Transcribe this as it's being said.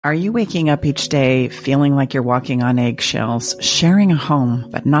Are you waking up each day feeling like you're walking on eggshells, sharing a home,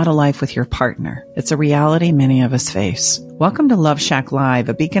 but not a life with your partner? It's a reality many of us face. Welcome to Love Shack Live,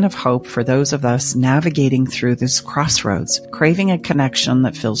 a beacon of hope for those of us navigating through this crossroads, craving a connection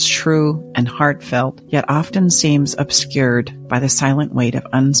that feels true and heartfelt, yet often seems obscured by the silent weight of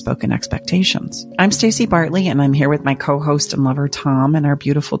unspoken expectations. I'm Stacey Bartley, and I'm here with my co-host and lover Tom and our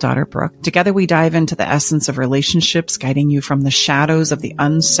beautiful daughter Brooke. Together we dive into the essence of relationships, guiding you from the shadows of the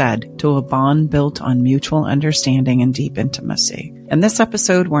unsaid to a bond built on mutual understanding and deep intimacy. In this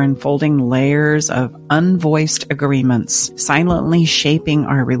episode, we're unfolding layers of unvoiced agreements, silently shaping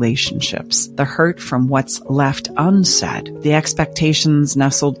our relationships, the hurt from what's left unsaid, the expectations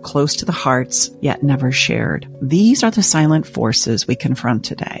nestled close to the hearts, yet never shared. These are the silent forces we confront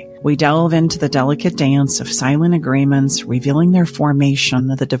today. We delve into the delicate dance of silent agreements, revealing their formation,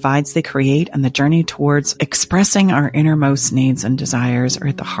 the divides they create, and the journey towards expressing our innermost needs and desires are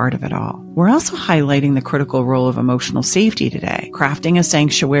at the heart of it all. We're also highlighting the critical role of emotional safety today, crafting a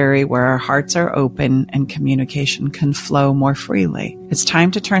sanctuary where our hearts are open and communication can flow more freely. It's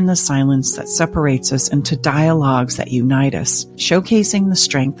time to turn the silence that separates us into dialogues that unite us, showcasing the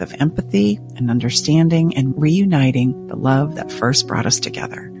strength of empathy and understanding and reuniting the love that first brought us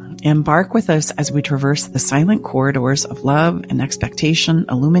together. Embark with us as we traverse the silent corridors of love and expectation,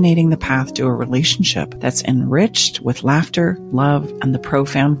 illuminating the path to a relationship that's enriched with laughter, love, and the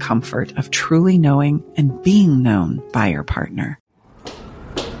profound comfort of truly knowing and being known by your partner.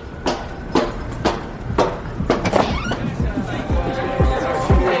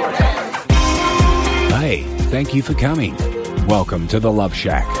 Hey, thank you for coming. Welcome to the Love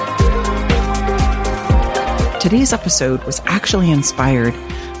Shack. Today's episode was actually inspired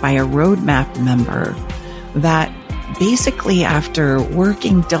by a roadmap member that basically, after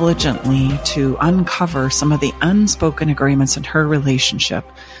working diligently to uncover some of the unspoken agreements in her relationship,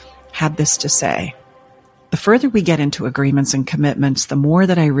 had this to say. The further we get into agreements and commitments, the more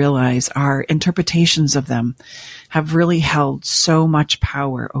that I realize our interpretations of them have really held so much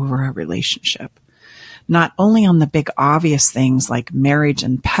power over our relationship. Not only on the big obvious things like marriage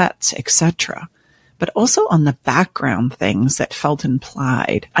and pets, etc., but also on the background things that felt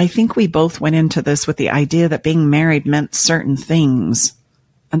implied. I think we both went into this with the idea that being married meant certain things,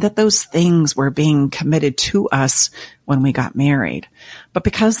 and that those things were being committed to us when we got married. But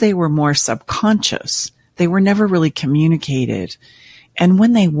because they were more subconscious, they were never really communicated. And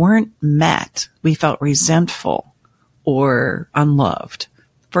when they weren't met, we felt resentful or unloved.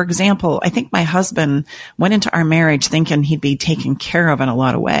 For example, I think my husband went into our marriage thinking he'd be taken care of in a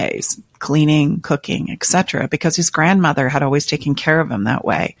lot of ways, cleaning, cooking, etc., because his grandmother had always taken care of him that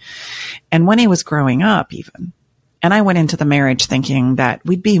way. And when he was growing up even, and I went into the marriage thinking that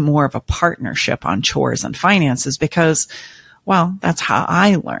we'd be more of a partnership on chores and finances because, well, that's how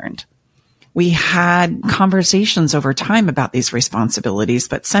I learned. We had conversations over time about these responsibilities,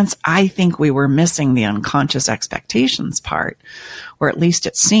 but since I think we were missing the unconscious expectations part, or at least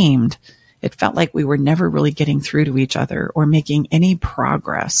it seemed, it felt like we were never really getting through to each other or making any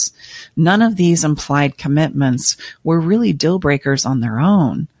progress. None of these implied commitments were really deal breakers on their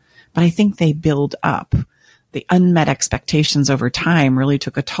own, but I think they build up. The unmet expectations over time really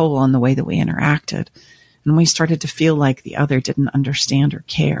took a toll on the way that we interacted, and we started to feel like the other didn't understand or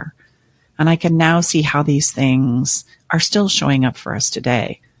care. And I can now see how these things are still showing up for us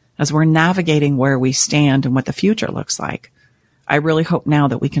today as we're navigating where we stand and what the future looks like. I really hope now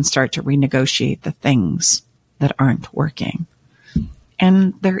that we can start to renegotiate the things that aren't working.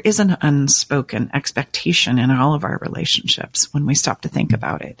 And there is an unspoken expectation in all of our relationships when we stop to think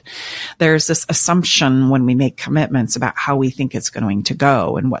about it. There's this assumption when we make commitments about how we think it's going to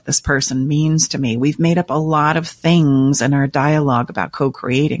go and what this person means to me. We've made up a lot of things in our dialogue about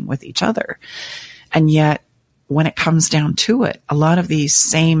co-creating with each other. And yet, when it comes down to it, a lot of these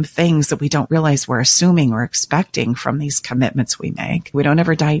same things that we don't realize we're assuming or expecting from these commitments we make, we don't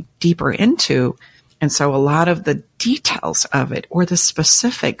ever dive deeper into. And so a lot of the details of it or the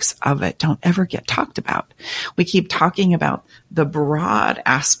specifics of it don't ever get talked about. We keep talking about the broad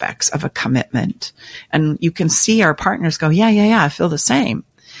aspects of a commitment. And you can see our partners go, yeah, I feel the same.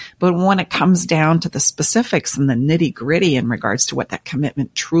 But when it comes down to the specifics and the nitty gritty in regards to what that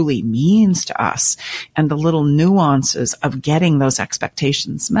commitment truly means to us and the little nuances of getting those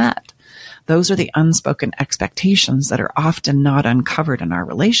expectations met, those are the unspoken expectations that are often not uncovered in our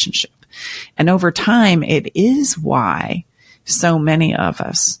relationship. And over time, it is why So many of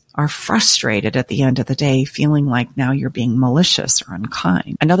us are frustrated at the end of the day, feeling like now you're being malicious or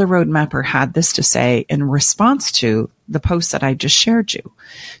unkind. Another roadmapper had this to say in response to the post that I just shared you.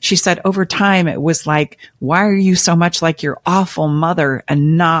 She said, over time, it was like, why are you so much like your awful mother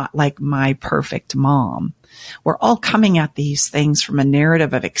and not like my perfect mom? We're all coming at these things from a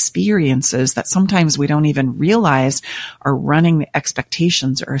narrative of experiences that sometimes we don't even realize are running the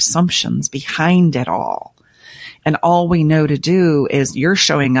expectations or assumptions behind it all. And all we know to do is you're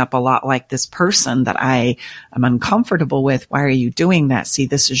showing up a lot like this person that I am uncomfortable with. Why are you doing that? See,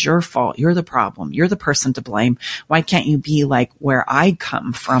 this is your fault. You're the problem. You're the person to blame. Why can't you be like where I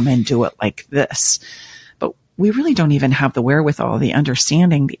come from and do it like this? But we really don't even have the wherewithal, the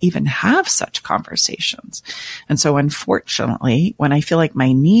understanding to even have such conversations. And so unfortunately, when I feel like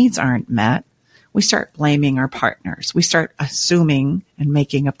my needs aren't met, we start blaming our partners. We start assuming and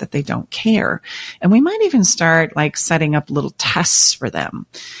making up that they don't care. And we might even start like setting up little tests for them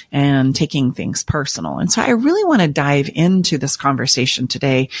and taking things personal. And so I really want to dive into this conversation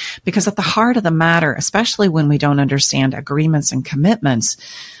today because at the heart of the matter, especially when we don't understand agreements and commitments,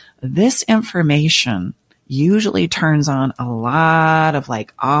 this information usually turns on a lot of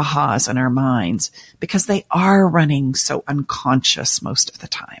like ahas in our minds because they are running so unconscious most of the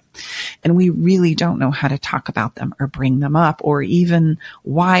time. And we really don't know how to talk about them or bring them up or even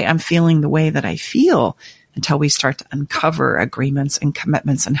why I'm feeling the way that I feel until we start to uncover agreements and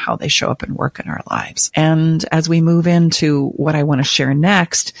commitments and how they show up and work in our lives. And as we move into what I want to share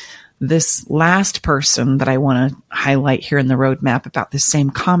next, this last person that I want to highlight here in the roadmap about this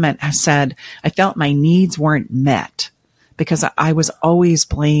same comment has said, I felt my needs weren't met because I was always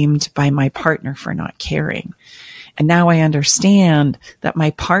blamed by my partner for not caring. And now I understand that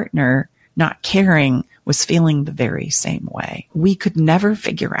my partner not caring was feeling the very same way. We could never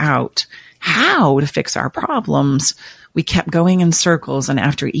figure out how to fix our problems. We kept going in circles, and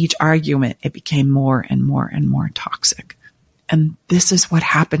after each argument, it became more and more and more toxic. And this is what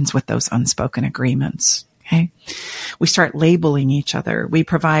happens with those unspoken agreements. Okay. We start labeling each other. We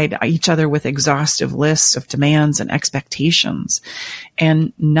provide each other with exhaustive lists of demands and expectations,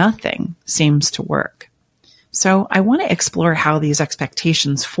 and nothing seems to work. So I want to explore how these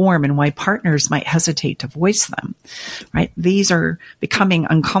expectations form and why partners might hesitate to voice them, right? These are becoming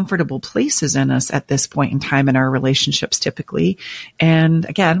uncomfortable places in us at this point in time in our relationships typically. And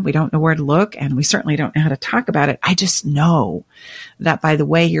again, we don't know where to look and we certainly don't know how to talk about it. I just know that by the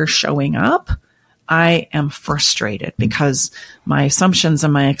way you're showing up, I am frustrated because my assumptions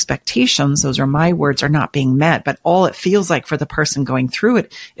and my expectations, those are my words, are not being met. But all it feels like for the person going through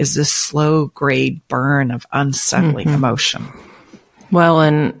it is this slow grade burn of unsettling emotion. Well,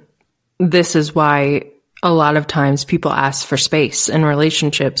 and this is why a lot of times people ask for space in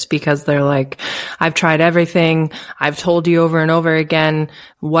relationships because they're like, I've tried everything. I've told you over and over again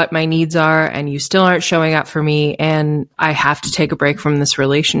what my needs are, and you still aren't showing up for me. And I have to take a break from this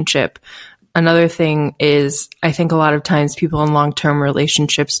relationship. Another thing is, I think a lot of times people in long-term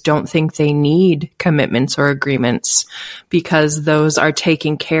relationships don't think they need commitments or agreements because those are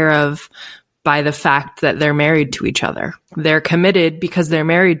taken care of by the fact that they're married to each other. They're committed because they're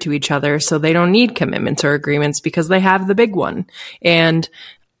married to each other, so they don't need commitments or agreements because they have the big one. And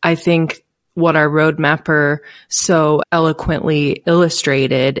I think what our roadmapper so eloquently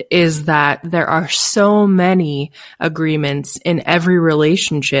illustrated is that there are so many agreements in every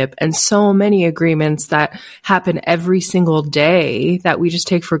relationship and so many agreements that happen every single day that we just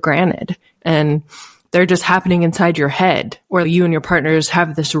take for granted. And they're just happening inside your head, or you and your partners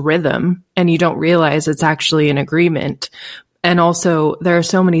have this rhythm and you don't realize it's actually an agreement. And also, there are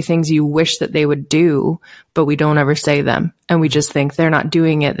so many things you wish that they would do, but we don't ever say them. And we just think they're not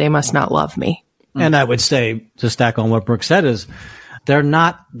doing it. They must not love me. And I would say, to stack on what Brooke said, is they're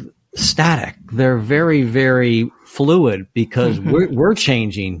not static. They're very, very fluid because we're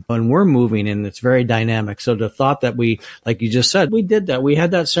changing and we're moving, and it's very dynamic. So the thought that we, like you just said, we did that. We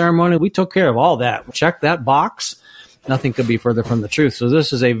had that ceremony. We took care of all that. Check that box. Nothing could be further from the truth. So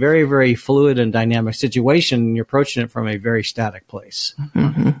this is a very, very fluid and dynamic situation, and you're approaching it from a very static place.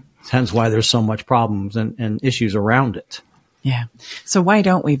 Hence why there's so much problems and issues around it. Yeah. So why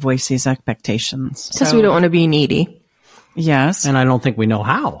don't we voice these expectations? Because we don't want to be needy. Yes. And I don't think we know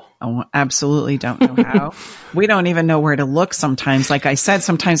how. Oh, absolutely don't know how. We don't even know where to look sometimes. Like I said,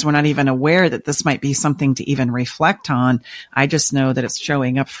 sometimes we're not even aware that this might be something to even reflect on. I just know that it's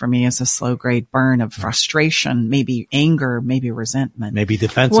showing up for me as a slow grade burn of frustration, maybe anger, maybe resentment. Maybe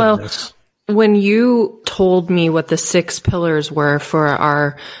defensiveness. Well, when you told me what the 6 pillars were for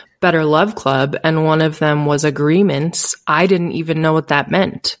our Better Love Club, and one of them was agreements, I didn't even know what that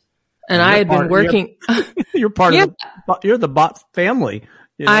meant. And I had been working. You're part of you're the bot family.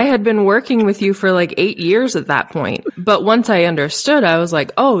 You know? I had been working with you for like 8 years at that point. But once I understood, I was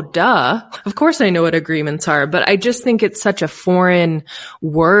like, oh, duh. Of course I know what agreements are. But I just think it's such a foreign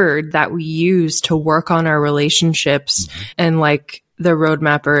word that we use to work on our relationships. Mm-hmm. And like the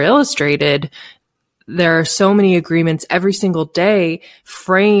roadmapper illustrated, there are so many agreements every single day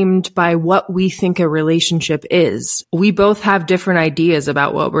framed by what we think a relationship is. We both have different ideas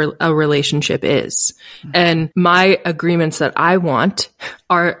about what a relationship is. And my agreements that I want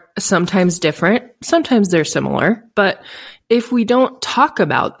are sometimes different. Sometimes they're similar. But if we don't talk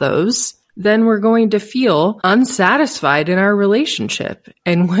about those, then we're going to feel unsatisfied in our relationship.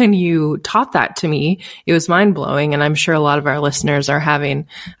 And when you taught that to me, it was mind blowing. And I'm sure a lot of our listeners are having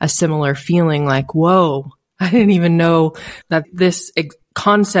a similar feeling like, whoa, I didn't even know that this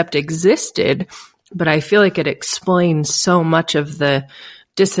concept existed. But I feel like it explains so much of the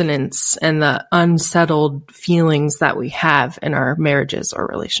dissonance and the unsettled feelings that we have in our marriages or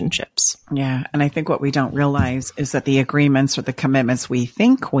relationships. Yeah. And I think what we don't realize is that the agreements or the commitments we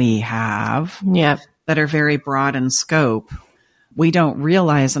think we have that are very broad in scope, we don't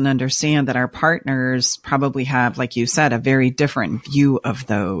realize and understand that our partners probably have, like you said, a very different view of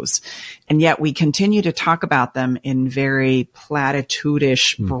those. And yet we continue to talk about them in very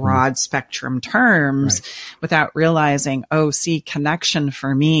platitudish, broad spectrum terms without realizing, oh, see, connection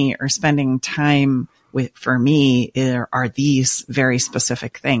for me or spending time for me are these very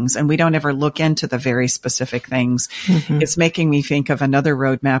specific things. And we don't ever look into the very specific things. Mm-hmm. It's making me think of another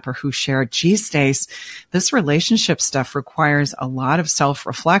roadmapper who shared, geez, Stace, this relationship stuff requires a lot of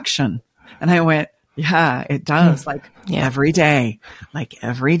self-reflection. And I went, yeah, it does. Every day,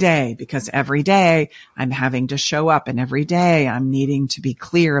 because every day I'm having to show up and every day I'm needing to be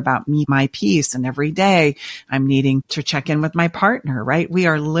clear about my piece. And every day I'm needing to check in with my partner, right? We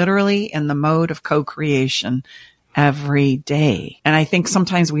are literally in the mode of co-creation every day. And I think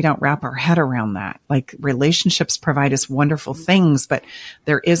sometimes we don't wrap our head around that. Like relationships provide us wonderful things, but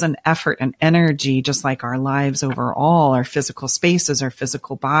there is an effort and energy, just like our lives overall, our physical spaces, our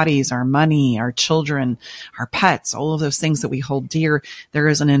physical bodies, our money, our children, our pets, all of those things that we hold dear. There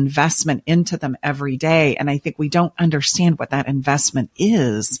is an investment into them every day. And I think we don't understand what that investment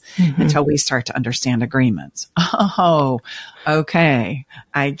is until we start to understand agreements. Oh, okay.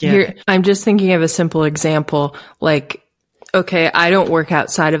 I get it. I'm just thinking of a simple example. Like, okay, I don't work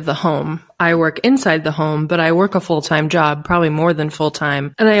outside of the home. I work inside the home, but I work a full-time job, probably more than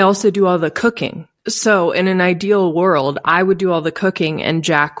full-time. And I also do all the cooking. So in an ideal world, I would do all the cooking and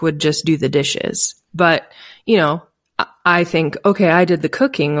Jack would just do the dishes. But, you know, I think, okay, I did the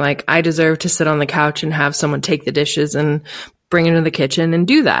cooking. Like I deserve to sit on the couch and have someone take the dishes and bring it into the kitchen and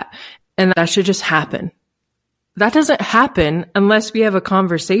do that. And that should just happen. That doesn't happen unless we have a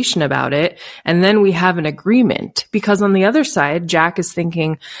conversation about it and then we have an agreement. Because on the other side, Jack is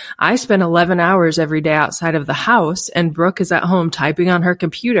thinking, I spend 11 hours every day outside of the house and Brooke is at home typing on her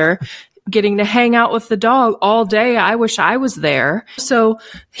computer, getting to hang out with the dog all day. I wish I was there. So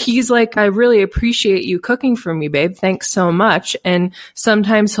he's like, I really appreciate you cooking for me, babe. Thanks so much. And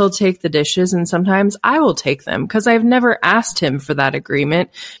sometimes he'll take the dishes and sometimes I will take them because I've never asked him for that agreement.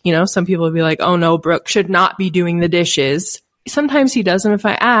 You know, some people will be like, oh no, Brooke should not be doing the dishes. Sometimes he does them if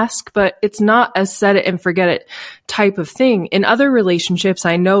I ask, but it's not a set it and forget it type of thing. In other relationships,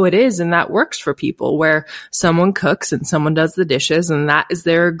 I know it is, and that works for people where someone cooks and someone does the dishes and that is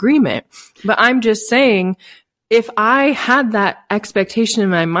their agreement. But I'm just saying, if I had that expectation in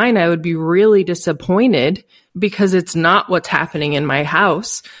my mind, I would be really disappointed because it's not what's happening in my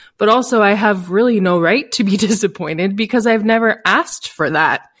house. But also I have really no right to be disappointed because I've never asked for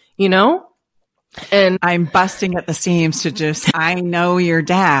that, you know? And I'm busting at the seams to I know your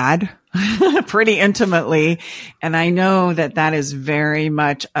dad pretty intimately. And I know that that is very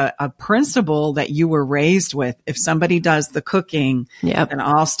much a principle that you were raised with. If somebody does the cooking, then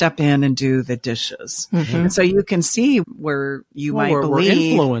I'll step in and do the dishes. Mm-hmm. And so you can see where you might believe.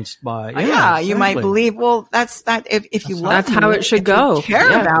 We're influenced by. You might believe, well, that's that. If you love that's me, how it should go. If you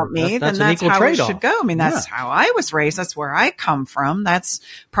care about me, then that's how trade-off. It should go. I mean, that's how I was raised. That's where I come from. That's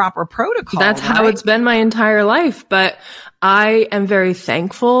proper protocol. That's how it's been my entire life. But I am very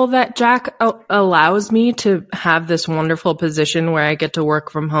thankful that Jack allows me to have this wonderful position where I get to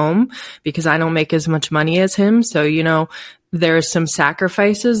work from home because I don't make as much money as him. So, you know, there's some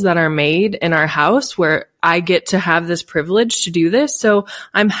sacrifices that are made in our house where I get to have this privilege to do this. So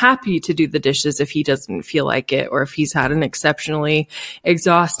I'm happy to do the dishes if he doesn't feel like it or if he's had an exceptionally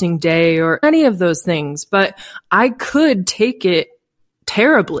exhausting day or any of those things. But I could take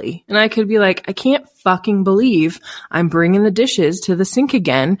terribly. And I could be like, I can't fucking believe I'm bringing the dishes to the sink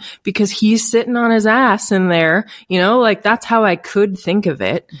again because he's sitting on his ass in there. Like that's how I could think of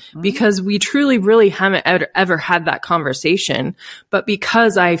it, because we truly really haven't ever had that conversation. But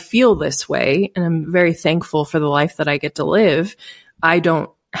because I feel this way, and I'm very thankful for the life that I get to live, I don't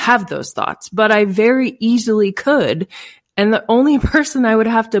have those thoughts, but I very easily could. And the only person I would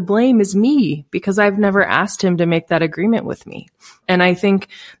have to blame is me, because I've never asked him to make that agreement with me. And I think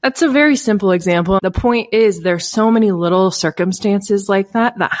that's a very simple example. The point is there's so many little circumstances like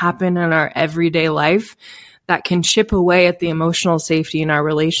that happen in our everyday life that can chip away at the emotional safety in our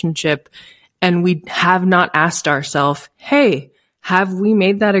relationship. And we have not asked ourselves, hey, have we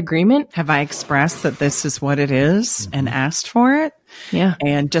made that agreement? Have I expressed that this is what it is and asked for it? Yeah.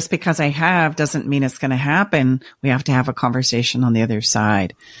 And just because I have doesn't mean it's going to happen. We have to have a conversation on the other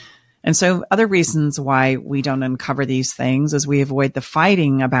side. And so other reasons why we don't uncover these things is we avoid the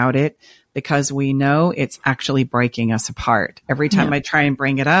fighting about it, because we know it's actually breaking us apart. Every time I try and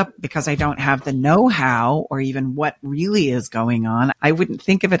bring it up, because I don't have the know-how or even what really is going on, I wouldn't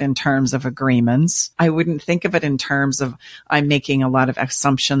think of it in terms of agreements. I wouldn't think of it in terms of I'm making a lot of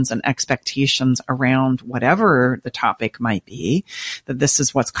assumptions and expectations around whatever the topic might be, that this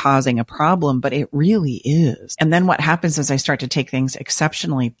is what's causing a problem, but it really is. And then what happens is I start to take things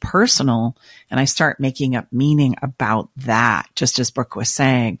exceptionally personal, and I start making up meaning about that. Just as Brooke was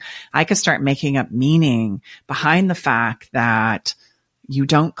saying, I could start making up meaning behind the fact that you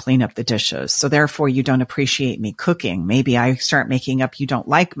don't clean up the dishes, so therefore you don't appreciate me cooking. Maybe I start making up you don't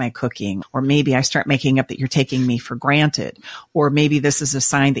like my cooking, or maybe I start making up that you're taking me for granted, or maybe this is a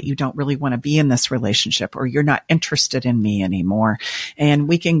sign that you don't really want to be in this relationship, or you're not interested in me anymore. And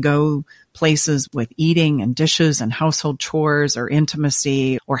we can go places with eating and dishes and household chores or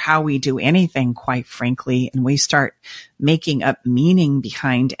intimacy or how we do anything, quite frankly. And we start making up meaning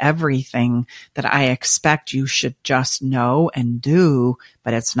behind everything that I expect you should just know and do,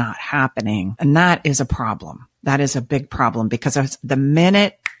 but it's not happening. And that is a problem. That is a big problem, because the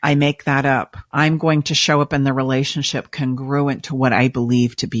minute I make that up, I'm going to show up in the relationship congruent to what I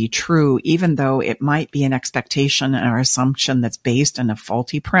believe to be true, even though it might be an expectation or assumption that's based on a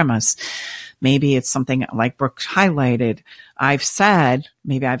faulty premise. Maybe it's something like Brooke highlighted. I've said,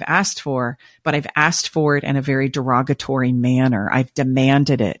 maybe I've asked for, but I've asked for it in a very derogatory manner. I've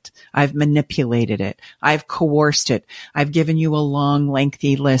demanded it. I've manipulated it. I've coerced it. I've given you a long,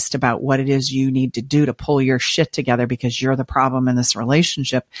 lengthy list about what it is you need to do to pull your shit together because you're the problem in this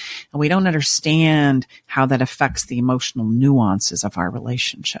relationship. And we don't understand how that affects the emotional nuances of our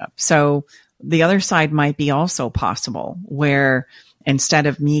relationship. So the other side might be also possible, where instead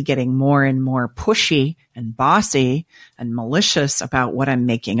of me getting more and more pushy and bossy and malicious about what I'm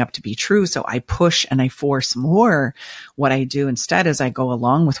making up to be true, so I push and I force more, what I do instead is I go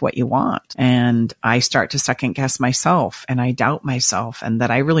along with what you want. And I start to second guess myself, and I doubt myself, and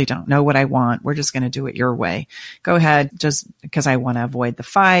that I really don't know what I want. We're just going to do it your way. Go ahead, just because I want to avoid the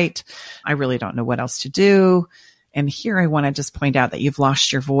fight. I really don't know what else to do. And here I want to just point out that you've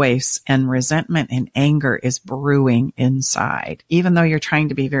lost your voice, and resentment and anger is brewing inside. Even though you're trying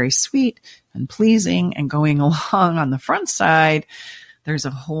to be very sweet and pleasing and going along on the front side, there's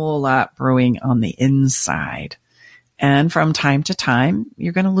a whole lot brewing on the inside. And from time to time,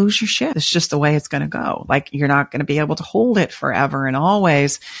 you're going to lose your shit. It's just the way it's going to go. Like, you're not going to be able to hold it forever and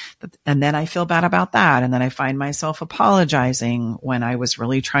always. And then I feel bad about that. And then I find myself apologizing when I was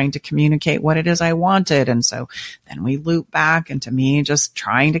really trying to communicate what it is I wanted. And so then we loop back into me just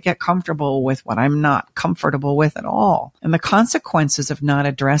trying to get comfortable with what I'm not comfortable with at all. And the consequences of not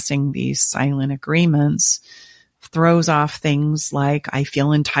addressing these silent agreements throws off things like, I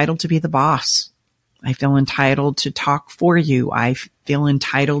feel entitled to be the boss. I feel entitled to talk for you. I feel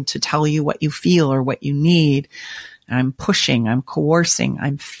entitled to tell you what you feel or what you need. I'm pushing, I'm coercing,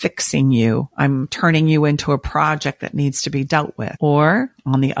 I'm fixing you. I'm turning you into a project that needs to be dealt with. Or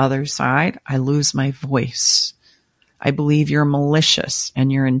on the other side, I lose my voice. I believe you're malicious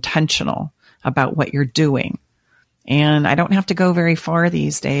and you're intentional about what you're doing. And I don't have to go very far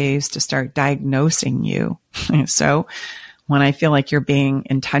these days to start diagnosing you. So when I feel like you're being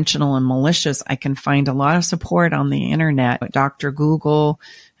intentional and malicious, I can find a lot of support on the internet, Dr. Google,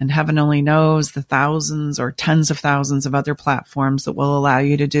 and heaven only knows the thousands or tens of thousands of other platforms that will allow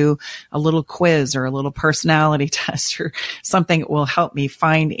you to do a little quiz or a little personality test or something that will help me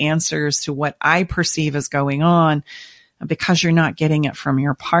find answers to what I perceive as going on. And because you're not getting it from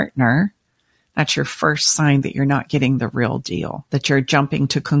your partner, that's your first sign that you're not getting the real deal, that you're jumping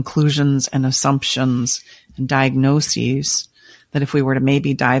to conclusions and assumptions and diagnoses that if we were to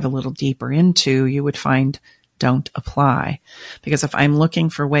maybe dive a little deeper into, you would find don't apply. Because if I'm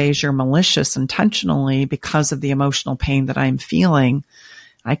looking for ways you're malicious intentionally because of the emotional pain that I'm feeling,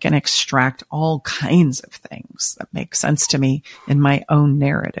 I can extract all kinds of things that make sense to me in my own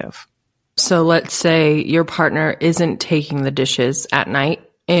narrative. So let's say your partner isn't taking the dishes at night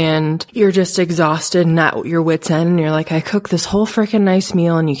and you're just exhausted and at your wit's end and you're like, I cooked this whole freaking nice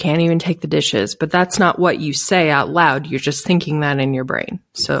meal and you can't even take the dishes. But that's not what you say out loud. You're just thinking that in your brain.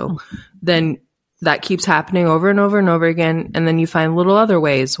 So then that keeps happening over and over and over again. And then you find little other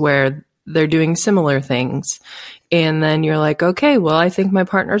ways where they're doing similar things. And then you're like, okay, well, I think my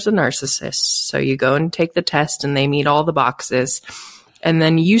partner's a narcissist. So you go and take the test and they meet all the boxes. And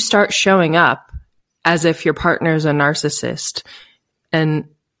then you start showing up as if your partner's a narcissist and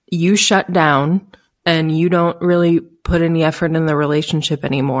you shut down and you don't really put any effort in the relationship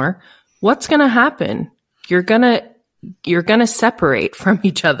anymore. What's going to happen? You're going to separate from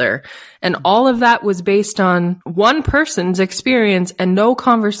each other. And all of that was based on one person's experience and no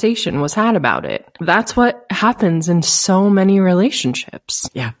conversation was had about it. That's what happens in so many relationships.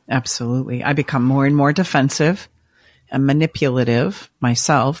 Yeah, absolutely. I become more and more defensive and manipulative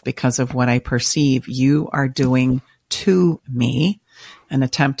myself because of what I perceive you are doing to me, an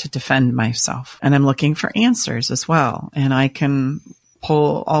attempt to defend myself. And I'm looking for answers as well. And I can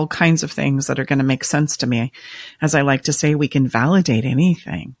pull all kinds of things that are going to make sense to me. As I like to say, we can validate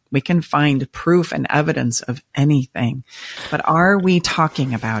anything. We can find proof and evidence of anything. But are we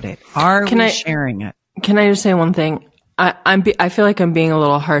talking about it? Are we sharing it? Can I just say one thing? I feel like I'm being a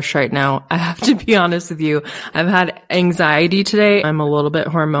little harsh right now. I have to be honest with you. I've had anxiety today. I'm a little bit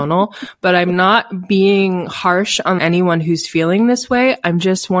hormonal, but I'm not being harsh on anyone who's feeling this way. I'm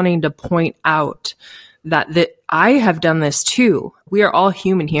just wanting to point out that I have done this too. We are all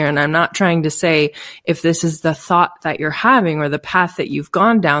human here. And I'm not trying to say if this is the thought that you're having or the path that you've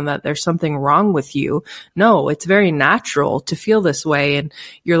gone down, that there's something wrong with you. No, it's very natural to feel this way. And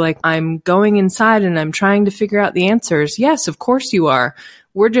you're like, I'm going inside and I'm trying to figure out the answers. Yes, of course you are.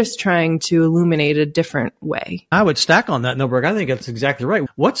 We're just trying to illuminate a different way. I would stack on that, Noberg. I think that's exactly right.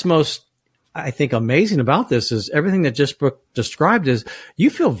 What's most, I think, amazing about this is everything that just Brooke described is you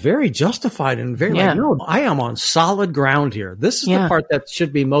feel very justified and very like, no, I am on solid ground here. This is the part that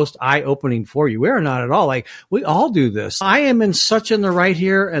should be most eye-opening for you. We're not at all like, we all do this. I am in the right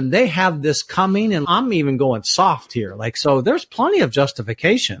here and they have this coming and I'm even going soft here. Like, so there's plenty of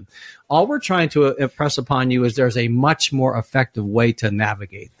justification. All we're trying to impress upon you is there's a much more effective way to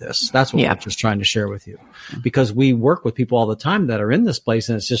navigate this. That's what we're just trying to share with you, because we work with people all the time that are in this place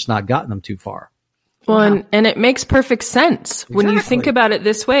and it's just not gotten them too far. Well, and it makes perfect sense when you think about it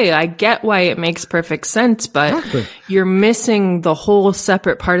this way. I get why it makes perfect sense, but you're missing the whole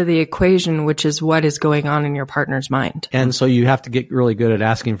separate part of the equation, which is what is going on in your partner's mind. And so you have to get really good at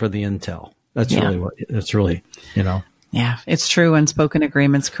asking for the intel. That's really, you know. Yeah, it's true. Unspoken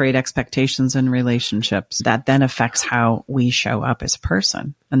agreements create expectations in relationships that then affects how we show up as a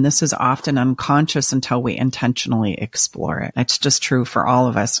person. And this is often unconscious until we intentionally explore it. It's just true for all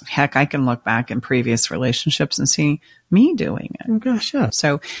of us. Heck, I can look back in previous relationships and see me doing it. Oh, gosh, yeah.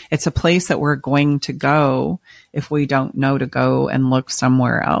 So it's a place that we're going to go if we don't know to go and look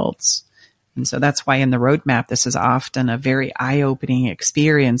somewhere else. And so that's why in the roadmap, this is often a very eye-opening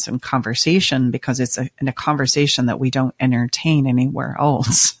experience and conversation, because it's in a conversation that we don't entertain anywhere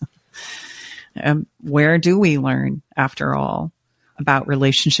else. Where do we learn, after all, about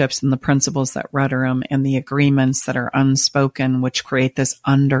relationships and the principles that rudder them and the agreements that are unspoken, which create this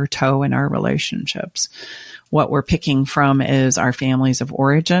undertow in our relationships? What we're picking from is our families of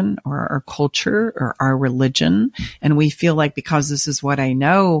origin or our culture or our religion. And we feel like because this is what I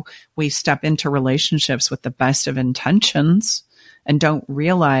know, we step into relationships with the best of intentions and don't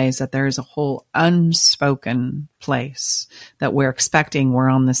realize that there's a whole unspoken place that we're expecting we're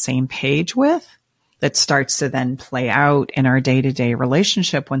on the same page with, that starts to then play out in our day-to-day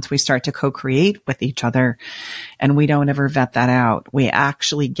relationship once we start to co-create with each other, and we don't ever vet that out. We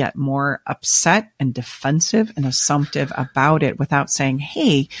actually get more upset and defensive and assumptive about it without saying,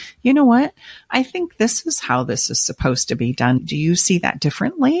 hey, you know what? I think this is how this is supposed to be done. Do you see that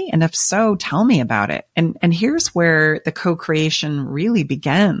differently? And if so, tell me about it. And here's where the co-creation really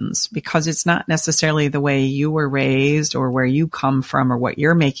begins, because it's not necessarily the way you were raised or where you come from or what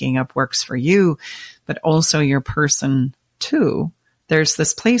you're making up works for you, but also your person too. there's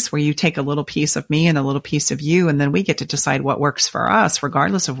this place where you take a little piece of me and a little piece of you, and then we get to decide what works for us,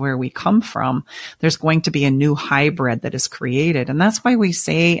 regardless of where we come from. There's going to be a new hybrid that is created. And that's why we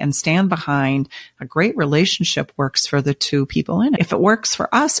say and stand behind a great relationship works for the two people in it. If it works for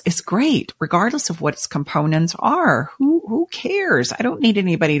us, it's great, regardless of what its components are. Who cares? I don't need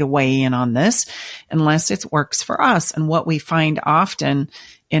anybody to weigh in on this unless it works for us. And what we find often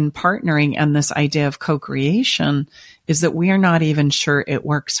in partnering and this idea of co-creation is that we are not even sure it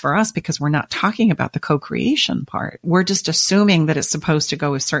works for us because we're not talking about the co-creation part. We're just assuming that it's supposed to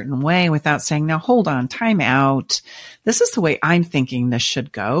go a certain way without saying, now hold on, time out. This is the way I'm thinking this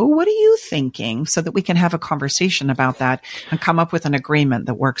should go. What are you thinking? So that we can have a conversation about that and come up with an agreement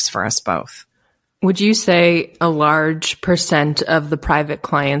that works for us both. Would you say a large percent of the private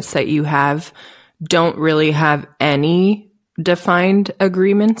clients that you have don't really have any defined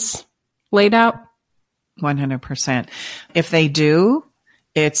agreements laid out? 100%. If they do,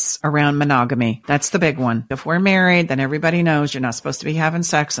 it's around monogamy. That's the big one. If we're married, then everybody knows you're not supposed to be having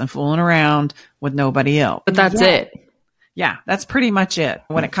sex and fooling around with nobody else. But that's it. Yeah, that's pretty much it.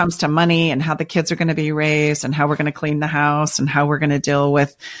 When it comes to money and how the kids are going to be raised and how we're going to clean the house and how we're going to deal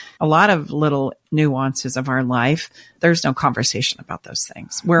with a lot of little nuances of our life, there's no conversation about those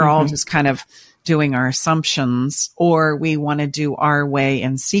things. We're all just kind of doing our assumptions, or we want to do our way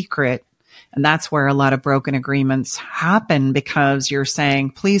in secret. And that's where a lot of broken agreements happen, because you're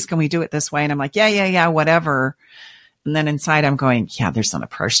saying, please, can we do it this way? And I'm like, yeah, whatever. And then inside I'm going, yeah, there's not a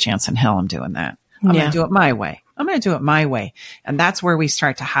first chance in hell I'm doing that. I'm going to do it my way. I'm going to do it my way. And that's where we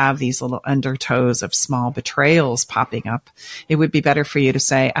start to have these little undertows of small betrayals popping up. It would be better for you to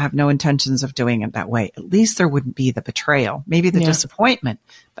say, I have no intentions of doing it that way. At least there wouldn't be the betrayal, maybe the disappointment,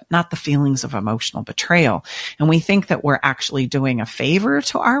 but not the feelings of emotional betrayal. And we think that we're actually doing a favor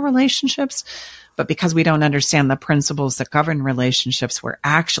to our relationships. But because we don't understand the principles that govern relationships, we're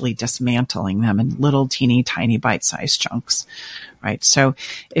actually dismantling them in little teeny tiny bite-sized chunks, right? So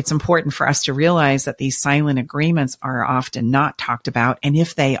it's important for us to realize that these silent agreements are often not talked about. And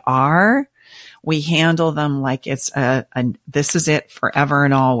if they are, we handle them like it's this is it forever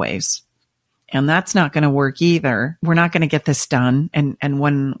and always. And that's not going to work either. We're not going to get this done. And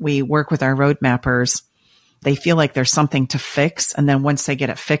when we work with our road mappers, they feel like there's something to fix. And then once they get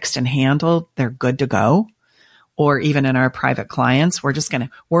it fixed and handled, they're good to go. Or even in our private clients, we're just going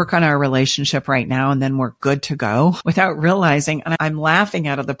to work on our relationship right now and then we're good to go, without realizing. And I'm laughing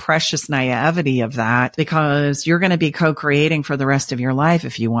out of the precious naivety of that, because you're going to be co-creating for the rest of your life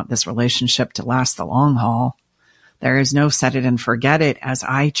if you want this relationship to last the long haul. There is no set it and forget it. As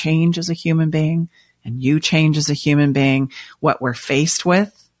I change as a human being and you change as a human being, what we're faced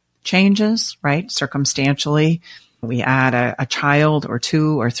with changes, right? Circumstantially, we add a child or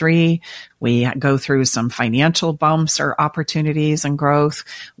two or three. We go through some financial bumps or opportunities and growth.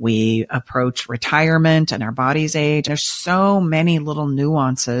 We approach retirement and our body's age. There's so many little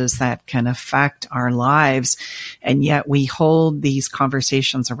nuances that can affect our lives. And yet we hold these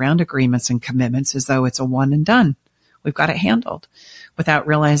conversations around agreements and commitments as though it's a one and done. We've got it handled, without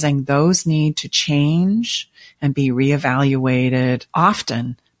realizing those need to change and be reevaluated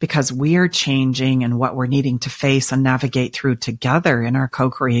often, because we're changing and what we're needing to face and navigate through together in our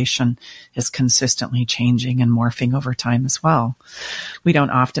co-creation is consistently changing and morphing over time as well. We don't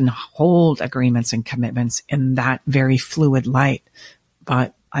often hold agreements and commitments in that very fluid light,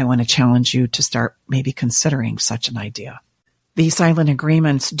 but I want to challenge you to start maybe considering such an idea. These silent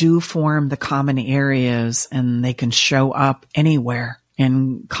agreements do form the common areas, and they can show up anywhere.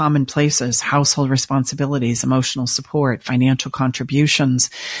 In common places, household responsibilities, emotional support, financial contributions.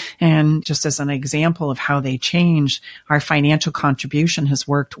 And just as an example of how they change, our financial contribution has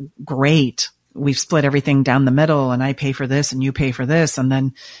worked great. We've split everything down the middle, and I pay for this and you pay for this, and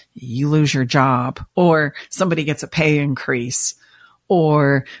then you lose your job, or somebody gets a pay increase,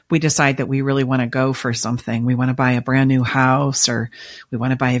 or we decide that we really want to go for something. We want to buy a brand new house, or we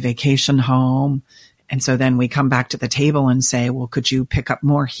want to buy a vacation home. And so then we come back to the table and say, well, could you pick up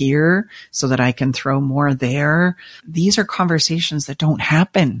more here so that I can throw more there? These are conversations that don't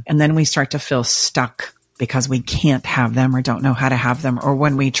happen. And then we start to feel stuck because we can't have them or don't know how to have them. Or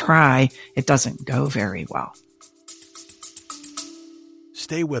when we try, it doesn't go very well.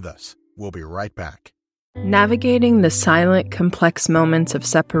 Stay with us. We'll be right back. Navigating the silent, complex moments of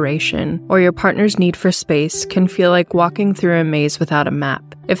separation or your partner's need for space can feel like walking through a maze without a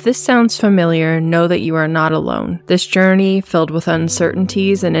map. If this sounds familiar, know that you are not alone. This journey, filled with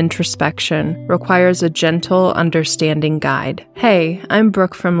uncertainties and introspection, requires a gentle, understanding guide. Hey, I'm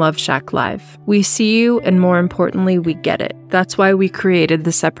Brooke from Love Shack Live. We see you, and more importantly, we get it. That's why we created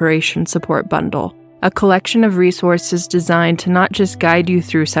the Separation Support Bundle. a collection of resources designed to not just guide you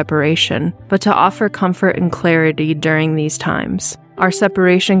through separation, but to offer comfort and clarity during these times. Our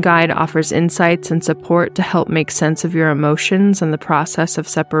separation guide offers insights and support to help make sense of your emotions and the process of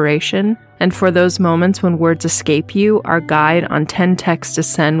separation. And for those moments when words escape you, our guide on 10 texts to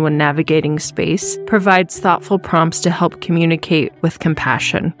send when navigating space provides thoughtful prompts to help communicate with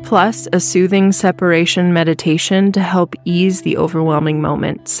compassion. Plus, a soothing separation meditation to help ease the overwhelming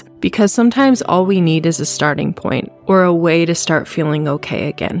moments. Because sometimes all we need is a starting point or a way to start feeling okay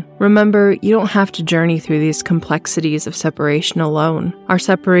again. Remember, you don't have to journey through these complexities of separation alone. Our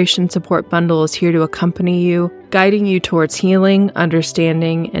separation support bundle is here to accompany you, guiding you towards healing,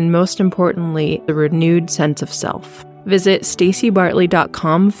 understanding, and most importantly, the renewed sense of self. Visit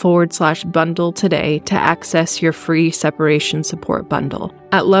stacybartley.com/bundle today to access your free separation support bundle.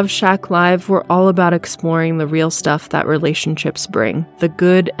 At Love Shack Live, we're all about exploring the real stuff that relationships bring, the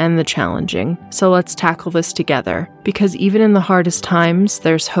good and the challenging. So let's tackle this together, because even in the hardest times,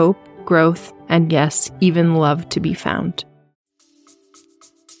 there's hope, growth, and yes, even love to be found.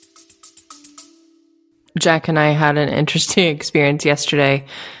 Jack and I had an interesting experience yesterday.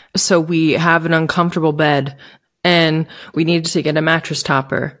 So we have an uncomfortable bed and we needed to get a mattress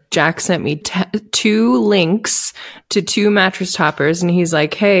topper. Jack sent me 2 links to 2 mattress toppers, and he's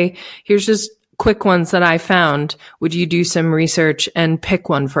like, hey, here's just quick ones that I found. Would you do some research and pick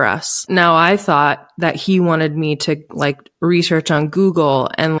one for us? Now, I thought that he wanted me to research on Google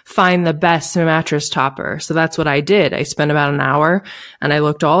and find the best mattress topper. So that's what I did. I spent about an hour and I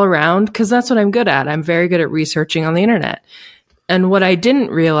looked all around because that's what I'm good at. I'm very good at researching on the internet. And what I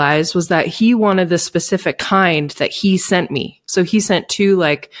didn't realize was that he wanted the specific kind that he sent me. So he sent 2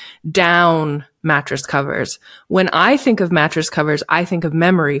 down mattress covers. When I think of mattress covers, I think of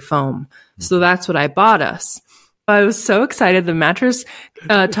memory foam. So that's what I bought us. I was so excited. The mattress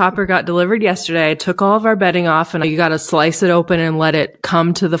topper got delivered yesterday. I took all of our bedding off and you got to slice it open and let it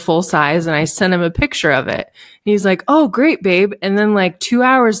come to the full size. And I sent him a picture of it. And he's like, oh, great, babe. And then 2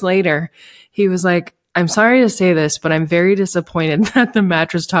 hours later, he was like, I'm sorry to say this, but I'm very disappointed that the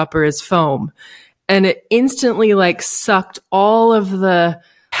mattress topper is foam. And it instantly sucked all of the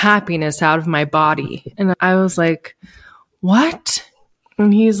happiness out of my body. And I was like, what?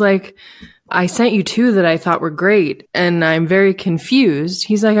 And he's like, I sent you 2 that I thought were great and I'm very confused.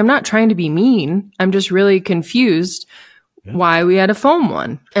 He's like, I'm not trying to be mean. I'm just really confused why we had a foam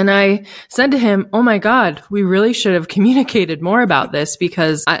one. And I said to him, oh my God, we really should have communicated more about this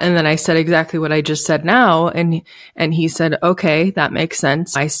because, and then I said exactly what I just said now. And he said, okay, that makes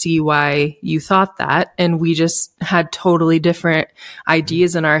sense. I see why you thought that. And we just had totally different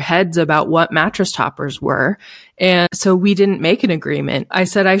ideas in our heads about what mattress toppers were. And so we didn't make an agreement. I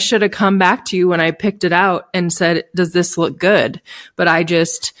said, I should have come back to you when I picked it out and said, does this look good? But I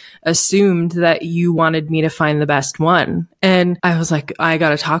just assumed that you wanted me to find the best one. And I was like, I got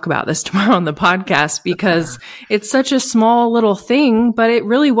to talk about this tomorrow on the podcast because it's such a small little thing, but it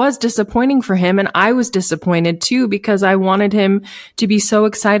really was disappointing for him. And I was disappointed too, because I wanted him to be so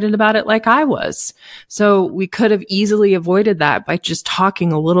excited about it like I was. So we could have easily avoided that by just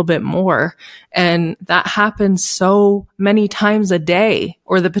talking a little bit more. And that happens so many times a day,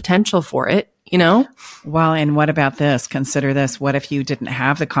 or the potential for it. You know? Well, and what about this? Consider this. What if you didn't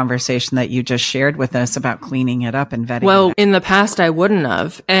have the conversation that you just shared with us about cleaning it up and vetting it? In the past, I wouldn't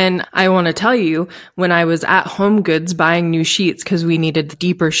have. And I want to tell you, when I was at Home Goods buying new sheets, because we needed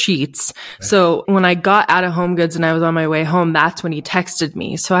deeper sheets. Right. So when I got out of Home Goods and I was on my way home, that's when he texted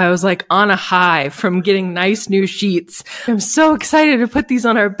me. So I was on a high from getting nice new sheets. I'm so excited to put these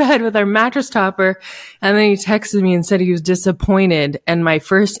on our bed with our mattress topper. And then he texted me and said he was disappointed. And my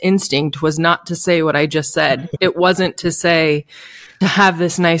first instinct was not to say what I just said. It wasn't to have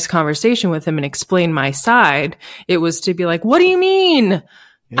this nice conversation with him and explain my side. It was to be like, what do you mean?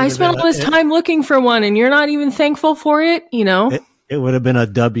 I spent all this time looking for one and you're not even thankful for it, you know? It would have been a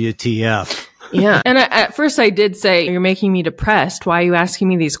WTF. Yeah. And at first I did say, you're making me depressed. Why are you asking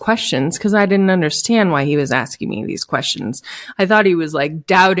me these questions? Because I didn't understand why he was asking me these questions. I thought he was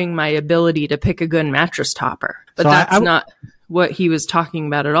doubting my ability to pick a good mattress topper. But so that's not what he was talking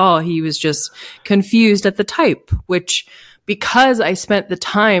about at all. He was just confused at the type, which, because I spent the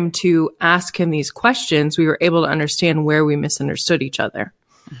time to ask him these questions, we were able to understand where we misunderstood each other.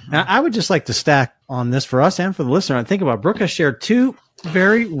 Now, I would just like to stack on this for us and for the listener. I think about Brooke has shared 2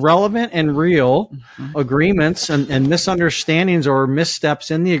 very relevant and real agreements and misunderstandings or missteps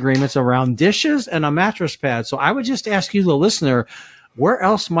in the agreements around dishes and a mattress pad. So I would just ask you, the listener, where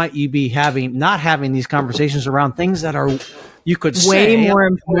else might you be not having these conversations around things that are, you could way say, more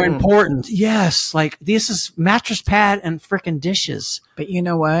important? Yes. This is mattress pad and frickin' dishes. But you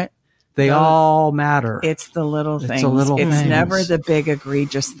know what? They all matter. It's the little things. It's never the big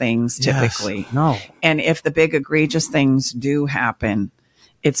egregious things typically. Yes. No. And if the big egregious things do happen,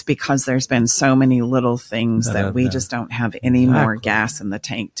 it's because there's been so many little things that we just don't have any more gas in the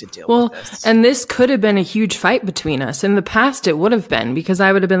tank to deal with this. And this could have been a huge fight between us. In the past, it would have been, because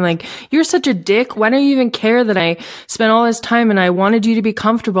I would have been like, you're such a dick. Why don't you even care that I spent all this time and I wanted you to be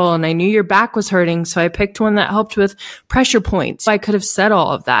comfortable and I knew your back was hurting. So I picked one that helped with pressure points. I could have said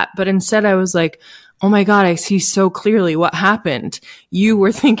all of that. But instead I was like, oh my God, I see so clearly what happened. You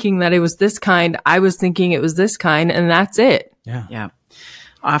were thinking that it was this kind. I was thinking it was this kind, and that's it. Yeah.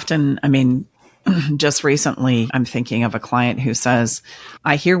 Often, I mean, just recently, I'm thinking of a client who says,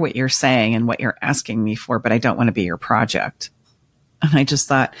 I hear what you're saying and what you're asking me for, but I don't want to be your project. And I just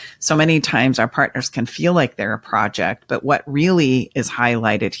thought, so many times our partners can feel like they're a project, but what really is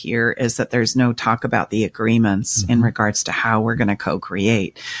highlighted here is that there's no talk about the agreements in regards to how we're going to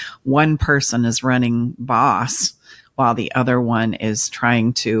co-create. One person is running boss while the other one is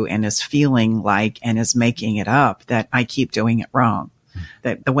trying to and is feeling like and is making it up that I keep doing it wrong.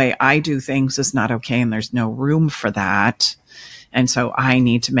 That the way I do things is not okay and there's no room for that. And so I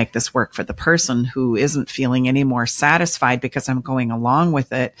need to make this work for the person who isn't feeling any more satisfied because I'm going along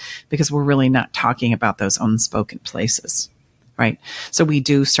with it, because we're really not talking about those unspoken places, right? So we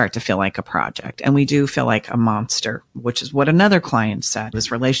do start to feel like a project, and we do feel like a monster, which is what another client said.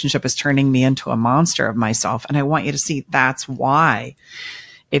 This relationship is turning me into a monster of myself. And I want you to see that's why.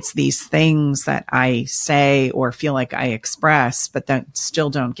 It's these things that I say or feel like I express, but that still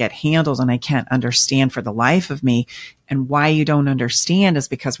don't get handled and I can't understand for the life of me. And why you don't understand is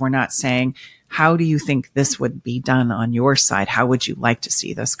because we're not saying, how do you think this would be done on your side? How would you like to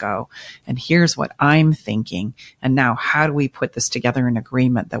see this go? And here's what I'm thinking. And now how do we put this together in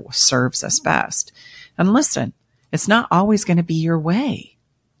agreement that serves us best? And listen, it's not always going to be your way.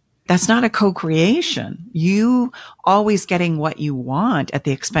 That's not a co-creation. You always getting what you want at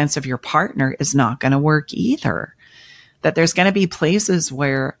the expense of your partner is not going to work either. That there's going to be places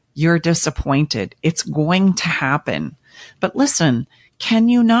where you're disappointed. It's going to happen. But listen, can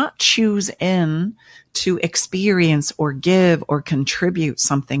you not choose in to experience or give or contribute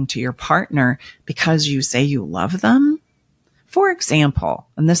something to your partner because you say you love them? For example,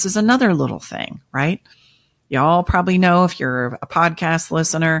 and this is another little thing, right? Y'all probably know, if you're a podcast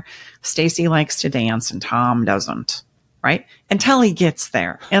listener, Stacy likes to dance and Tom doesn't, right? Until he gets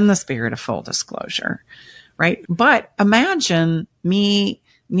there, in the spirit of full disclosure, right? But imagine me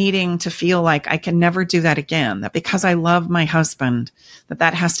needing to feel like I can never do that again, that because I love my husband,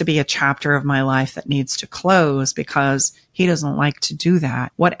 that has to be a chapter of my life that needs to close because he doesn't like to do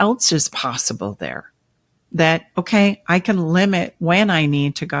that. What else is possible there? That, okay, I can limit when I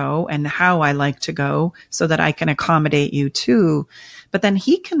need to go and how I like to go so that I can accommodate you too. But then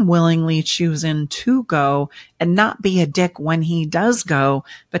he can willingly choose in to go and not be a dick when he does go,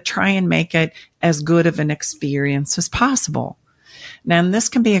 but try and make it as good of an experience as possible. Now, and this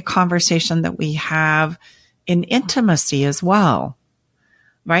can be a conversation that we have in intimacy as well,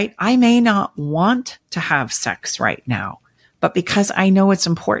 right? I may not want to have sex right now, but because I know it's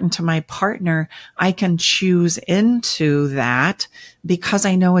important to my partner, I can choose into that because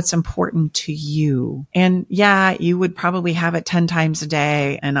I know it's important to you. And yeah, you would probably have it 10 times a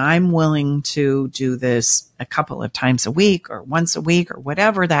day, and I'm willing to do this a couple of times a week or once a week or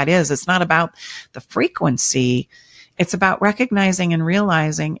whatever that is. It's not about the frequency. It's about recognizing and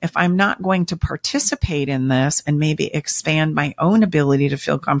realizing if I'm not going to participate in this and maybe expand my own ability to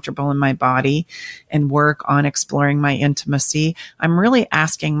feel comfortable in my body and work on exploring my intimacy, I'm really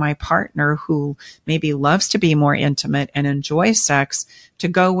asking my partner, who maybe loves to be more intimate and enjoy sex, to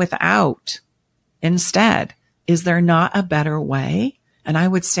go without instead. Is there not a better way? And I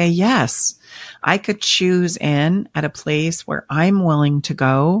would say yes. I could choose in at a place where I'm willing to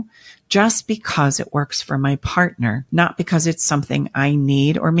go just because it works for my partner, not because it's something I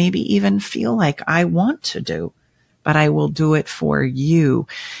need or maybe even feel like I want to do, but I will do it for you.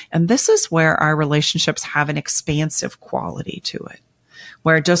 And this is where our relationships have an expansive quality to it,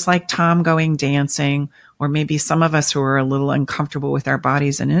 where just like Tom going dancing, or maybe some of us who are a little uncomfortable with our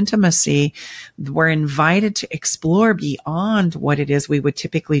bodies and intimacy, we're invited to explore beyond what it is we would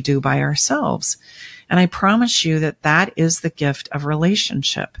typically do by ourselves. And I promise you that that is the gift of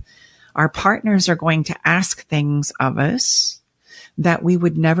relationship. Our partners are going to ask things of us that we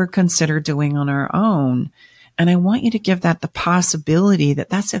would never consider doing on our own. And I want you to give that the possibility that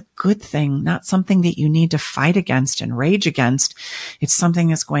that's a good thing, not something that you need to fight against and rage against. It's something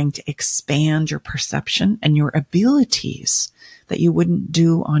that's going to expand your perception and your abilities that you wouldn't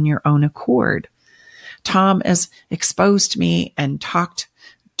do on your own accord. Tom has exposed me and talked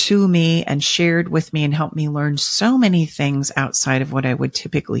to me and shared with me and helped me learn so many things outside of what I would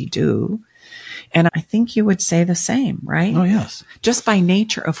typically do. And I think you would say the same, right? Oh, yes. Just by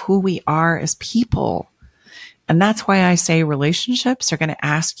nature of who we are as people. And that's why I say relationships are going to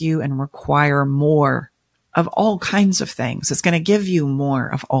ask you and require more of all kinds of things. It's going to give you more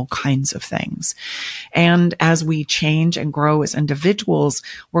of all kinds of things. And as we change and grow as individuals,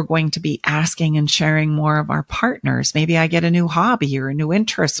 we're going to be asking and sharing more of our partners. Maybe I get a new hobby or a new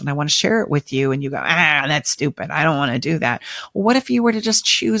interest and I want to share it with you. And you go, that's stupid. I don't want to do that. Well, what if you were to just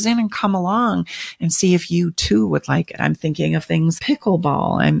choose in and come along and see if you too would like it? I'm thinking of things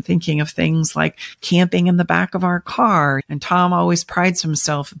pickleball. I'm thinking of things like camping in the back of our car. And Tom always prides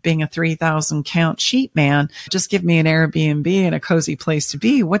himself being a 3,000 count sheep man. Just give me an Airbnb and a cozy place to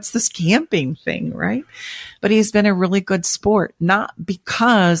be. What's this camping thing, right? But he's been a really good sport, not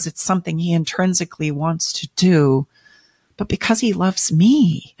because it's something he intrinsically wants to do, but because he loves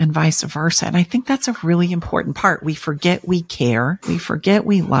me and vice versa. And I think that's a really important part. We forget we care. We forget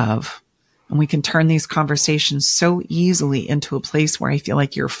we love. And we can turn these conversations so easily into a place where I feel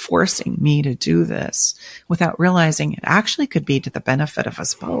like you're forcing me to do this without realizing it actually could be to the benefit of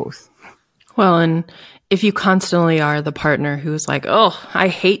us both. Well, and if you constantly are the partner who's like, oh, I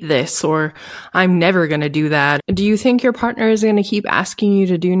hate this, or I'm never going to do that, do you think your partner is going to keep asking you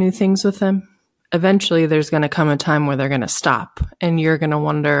to do new things with them? Eventually, there's going to come a time where they're going to stop, and you're going to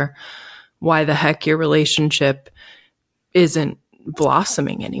wonder why the heck your relationship isn't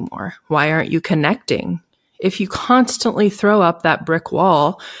blossoming anymore. Why aren't you connecting? If you constantly throw up that brick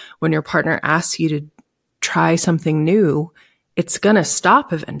wall when your partner asks you to try something new, it's going to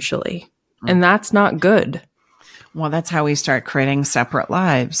stop eventually. And that's not good. Well, that's how we start creating separate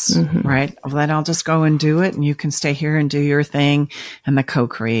lives, right? Well, then I'll just go and do it and you can stay here and do your thing. And the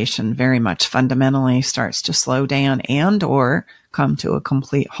co-creation very much fundamentally starts to slow down and or come to a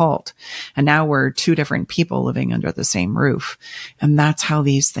complete halt. And now we're two different people living under the same roof. And that's how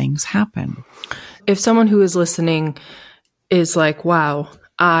these things happen. If someone who is listening is like, wow,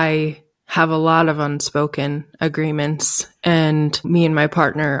 I have a lot of unspoken agreements and me and my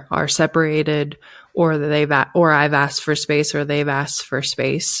partner are separated, or I've asked for space or they've asked for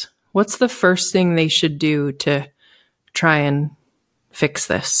space, what's the first thing they should do to try and fix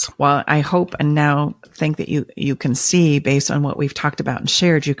this? Well, I hope and now think that you can see, based on what we've talked about and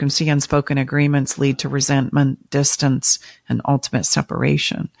shared, you can see unspoken agreements lead to resentment, distance, and ultimate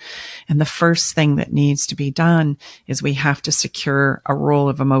separation. And the first thing that needs to be done is we have to secure a role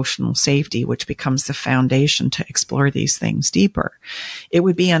of emotional safety, which becomes the foundation to explore these things deeper. It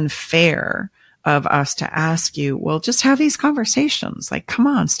would be unfair of us to ask you, well, just have these conversations. Like, come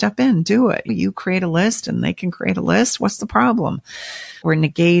on, step in, do it. You create a list and they can create a list. What's the problem? We're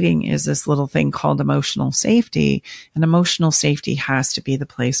negating is this little thing called emotional safety, and emotional safety has to be the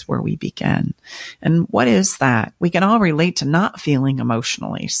place where we begin. And what is that? We can all relate to not feeling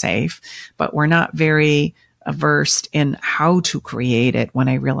emotionally safe, but we're not very versed in how to create it when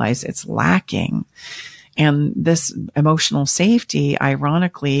I realize it's lacking. And this emotional safety,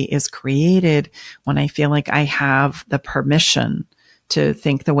 ironically, is created when I feel like I have the permission to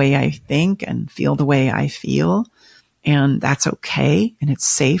think the way I think and feel the way I feel. And that's okay. And it's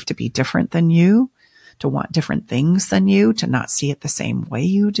safe to be different than you, to want different things than you, to not see it the same way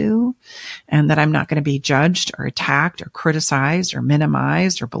you do. And that I'm not going to be judged or attacked or criticized or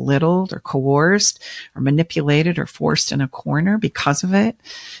minimized or belittled or coerced or manipulated or forced in a corner because of it.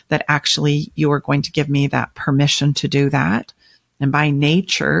 That actually you are going to give me that permission to do that. And by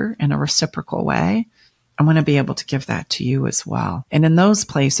nature, in a reciprocal way, I want to be able to give that to you as well. And in those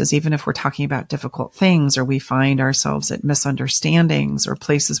places, even if we're talking about difficult things or we find ourselves at misunderstandings or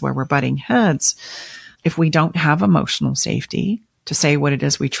places where we're butting heads, if we don't have emotional safety to say what it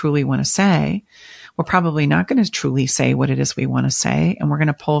is we truly want to say, we're probably not going to truly say what it is we want to say. And we're going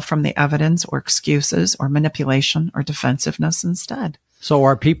to pull from the evidence or excuses or manipulation or defensiveness instead. So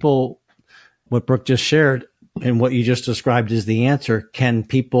are people, what Brooke just shared and what you just described is the answer. Can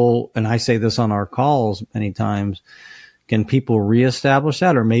people, and I say this on our calls many times, can people reestablish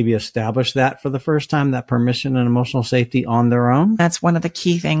that or maybe establish that for the first time, that permission and emotional safety on their own? That's one of the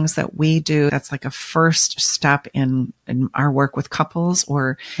key things that we do. That's like a first step in our work with couples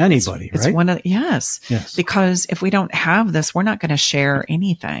or anybody, it's right? One of, yes. Because if we don't have this, we're not going to share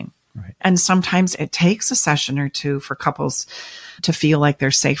anything. Right. And sometimes it takes a session or two for couples to feel like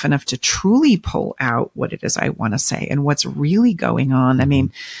they're safe enough to truly pull out what it is I want to say and what's really going on. I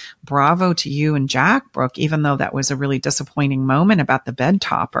mean, bravo to you and Jack, Brooke, even though that was a really disappointing moment about the bed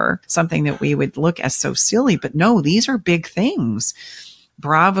topper, something that we would look as so silly, but no, these are big things.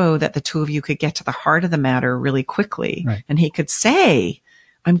 Bravo that the two of you could get to the heart of the matter really quickly. Right. And he could say,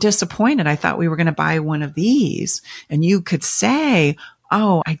 I'm disappointed. I thought we were going to buy one of these. And you could say,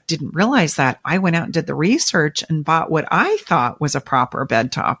 oh, I didn't realize that. I went out and did the research and bought what I thought was a proper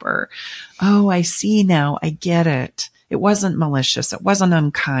bed topper. Oh, I see now. I get it. It wasn't malicious. It wasn't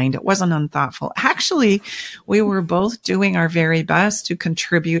unkind. It wasn't unthoughtful. Actually, we were both doing our very best to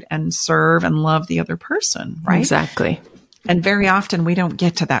contribute and serve and love the other person, right? Exactly. And very often we don't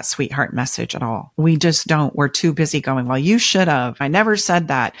get to that sweetheart message at all. We just don't. We're too busy going, well, you should have. I never said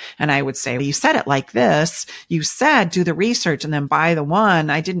that. And I would say, well, you said it like this. You said do the research and then buy the one.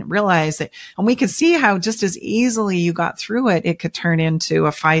 I didn't realize it. And we could see how just as easily you got through it, it could turn into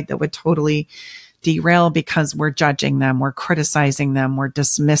a fight that would totally derail because we're judging them, we're criticizing them, we're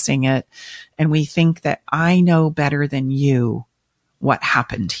dismissing it. And we think that I know better than you what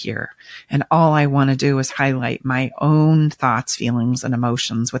happened here. And all I want to do is highlight my own thoughts, feelings, and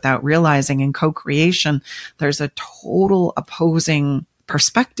emotions without realizing in co-creation, there's a total opposing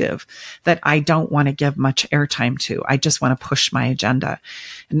perspective that I don't want to give much airtime to. I just want to push my agenda.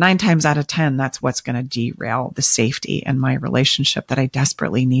 And 9 times out of 10, that's what's going to derail the safety in my relationship that I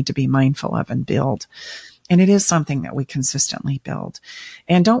desperately need to be mindful of and build. And it is something that we consistently build.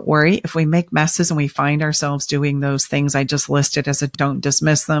 And don't worry if we make messes and we find ourselves doing those things I just listed as a don't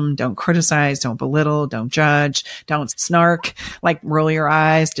dismiss them, don't criticize, don't belittle, don't judge, don't snark, like roll your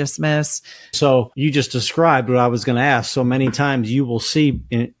eyes, dismiss. So you just described what I was going to ask. So many times you will see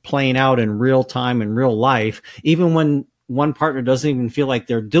it playing out in real time, in real life, even when one partner doesn't even feel like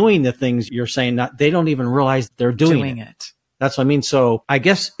they're doing the things you're saying, they don't even realize they're doing it. That's what I mean. So I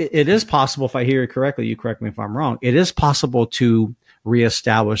guess it is possible, if I hear you correctly, you correct me if I'm wrong, it is possible to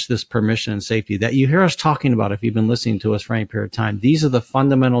reestablish this permission and safety that you hear us talking about if you've been listening to us for any period of time. These are the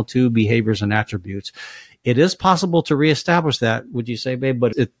fundamental 2 behaviors and attributes. It is possible to reestablish that, would you say, babe?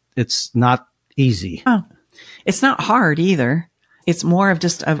 But it's not easy. Oh, it's not hard either. It's more of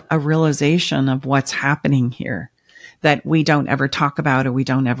just a realization of what's happening here that we don't ever talk about or we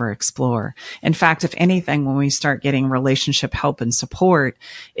don't ever explore. In fact, if anything, when we start getting relationship help and support,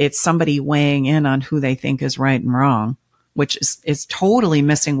 it's somebody weighing in on who they think is right and wrong, which is totally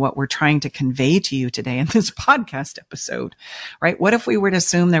missing what we're trying to convey to you today in this podcast episode, right? What if we were to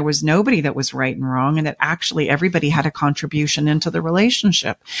assume there was nobody that was right and wrong and that actually everybody had a contribution into the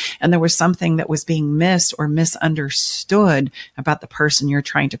relationship and there was something that was being missed or misunderstood about the person you're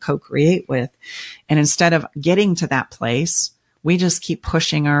trying to co-create with. And instead of getting to that place, we just keep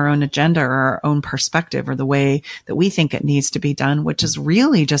pushing our own agenda or our own perspective or the way that we think it needs to be done, which is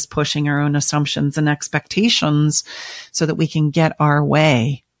really just pushing our own assumptions and expectations so that we can get our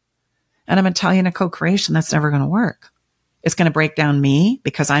way. And I'm going to tell you in a co-creation, that's never going to work. It's going to break down me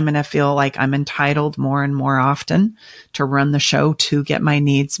because I'm going to feel like I'm entitled more and more often to run the show to get my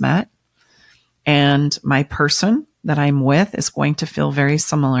needs met. And my person that I'm with is going to feel very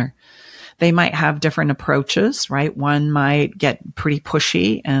similar. They might have different approaches, right? One might get pretty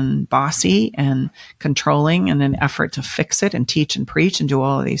pushy and bossy and controlling in an effort to fix it and teach and preach and do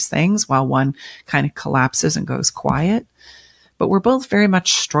all of these things, while one kind of collapses and goes quiet. But we're both very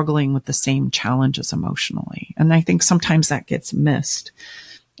much struggling with the same challenges emotionally. And I think sometimes that gets missed.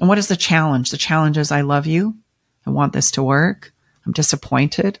 And what is the challenge? The challenge is I love you. I want this to work. I'm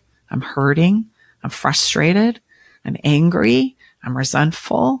disappointed. I'm hurting. I'm frustrated. I'm angry. I'm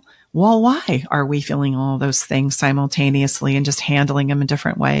resentful. Well, why are we feeling all those things simultaneously and just handling them in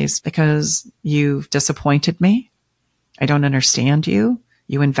different ways? Because you've disappointed me. I don't understand you.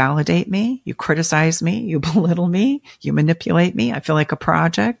 You invalidate me. You criticize me. You belittle me. You manipulate me. I feel like a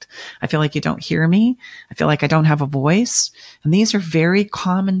project. I feel like you don't hear me. I feel like I don't have a voice. And these are very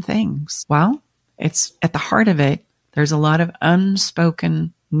common things. Well, it's at the heart of it. There's a lot of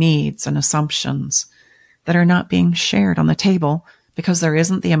unspoken needs and assumptions that are not being shared on the table because there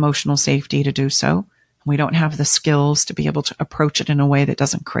isn't the emotional safety to do so. We don't have the skills to be able to approach it in a way that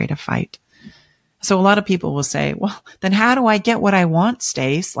doesn't create a fight. So a lot of people will say, well, then how do I get what I want,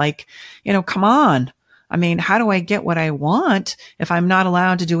 Stace? Like, come on. I mean, how do I get what I want if I'm not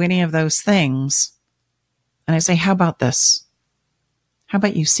allowed to do any of those things? And I say, how about this? How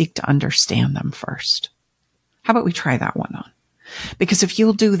about you seek to understand them first? How about we try that one on? Because if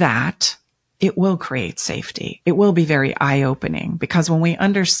you'll do that, it will create safety. It will be very eye-opening because when we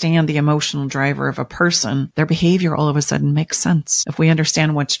understand the emotional driver of a person, their behavior all of a sudden makes sense. If we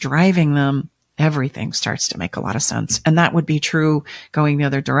understand what's driving them, everything starts to make a lot of sense. And that would be true going the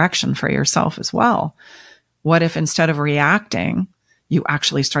other direction for yourself as well. What if instead of reacting, you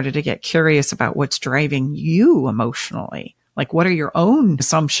actually started to get curious about what's driving you emotionally? Like, what are your own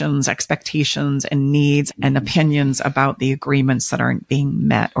assumptions, expectations, and needs and opinions about the agreements that aren't being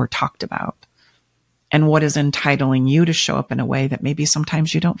met or talked about? and what is entitling you to show up in a way that maybe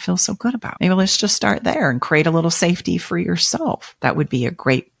sometimes you don't feel so good about. Maybe let's just start there and create a little safety for yourself. That would be a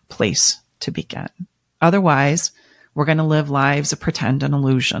great place to begin. Otherwise, we're going to live lives of pretend and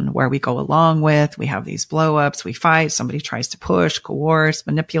illusion where we go along with, we have these blow-ups, we fight, somebody tries to push, coerce,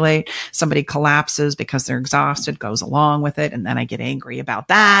 manipulate, somebody collapses because they're exhausted, goes along with it, and then I get angry about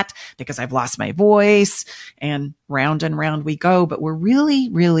that because I've lost my voice, and round we go. But we're really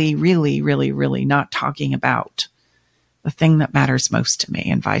not talking about the thing that matters most to me,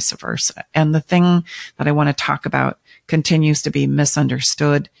 and vice versa. And the thing that I want to talk about continues to be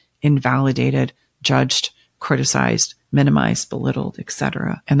misunderstood, invalidated, judged, criticized, minimized, belittled,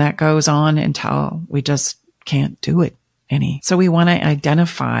 etc. And that goes on until we just can't do it any. So we want to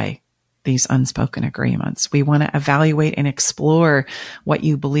identify these unspoken agreements. We want to evaluate and explore what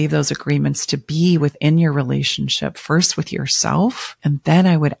you believe those agreements to be within your relationship, first with yourself. And then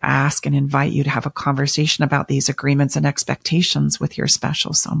I would ask and invite you to have a conversation about these agreements and expectations with your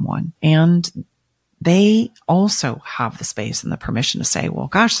special someone. And they also have the space and the permission to say, well,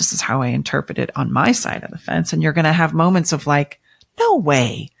 gosh, this is how I interpret it on my side of the fence. And you're going to have moments of like, no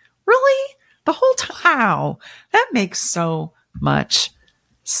way, really? The whole time? How? That makes so much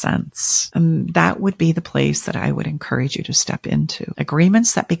sense. And that would be the place that I would encourage you to step into.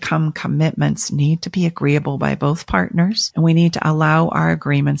 Agreements that become commitments need to be agreeable by both partners, and we need to allow our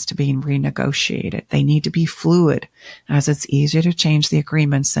agreements to be renegotiated. They need to be fluid, as it's easier to change the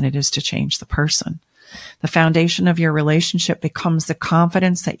agreements than it is to change the person. The foundation of your relationship becomes the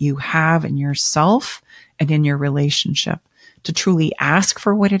confidence that you have in yourself and in your relationship to truly ask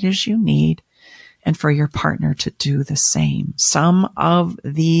for what it is you need and for your partner to do the same. Some of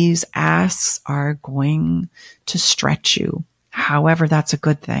these asks are going to stretch you. However, that's a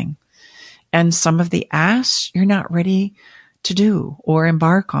good thing. And some of the asks you're not ready to do or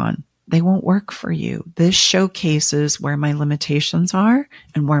embark on. They won't work for you. This showcases where my limitations are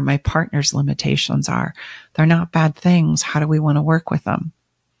and where my partner's limitations are. They're not bad things. How do we want to work with them?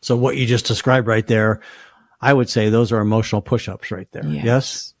 So what you just described right there, I would say those are emotional push-ups right there.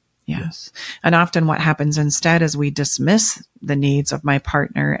 Yes? Yes. And often what happens instead is we dismiss the needs of my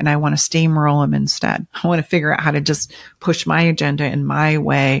partner and I want to steamroll them instead. I want to figure out how to just push my agenda in my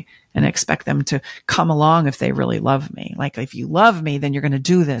way and expect them to come along if they really love me. Like, if you love me, then you're going to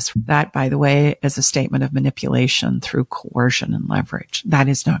do this. That, by the way, is a statement of manipulation through coercion and leverage. That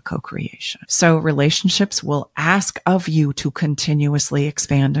is not co-creation. So relationships will ask of you to continuously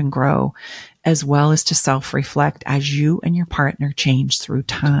expand and grow, as well as to self-reflect as you and your partner change through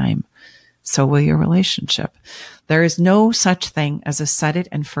time. So will your relationship. There is no such thing as a set it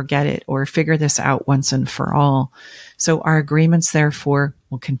and forget it or figure this out once and for all. So our agreements, therefore,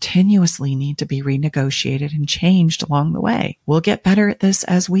 will continuously need to be renegotiated and changed along the way. We'll get better at this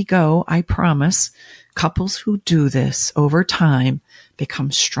as we go, I promise. Couples who do this over time become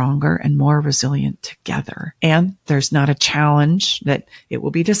stronger and more resilient together. And there's not a challenge that it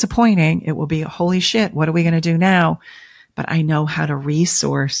will be disappointing. It will be, holy shit, what are we going to do now? But I know how to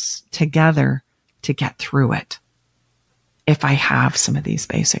resource together to get through it if I have some of these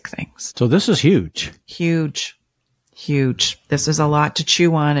basic things. So this is huge. Huge. This is a lot to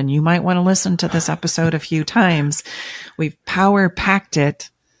chew on, and you might want to listen to this episode a few times. We've power packed it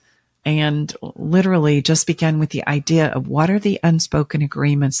and literally just began with the idea of what are the unspoken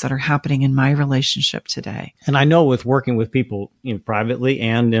agreements that are happening in my relationship today. And I know with working with people, privately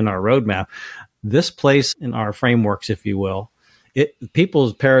and in our roadmap, this place in our frameworks, if you will,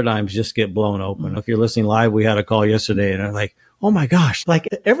 people's paradigms just get blown open. Mm-hmm. If you're listening live, we had a call yesterday and they're like, oh my gosh, like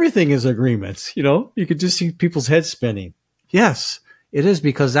everything is agreements. You could just see people's heads spinning. Yes, it is,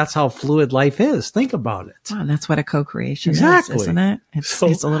 because that's how fluid life is. Think about it. Wow, and that's what a co-creation is, isn't it? It's a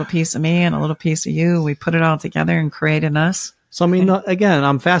little piece of me and a little piece of you. We put it all together and create an us. So, I mean, again,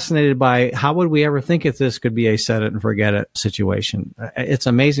 I'm fascinated by how would we ever think if this could be a set it and forget it situation? It's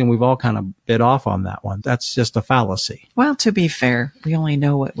amazing. We've all kind of bit off on that one. That's just a fallacy. Well, to be fair, we only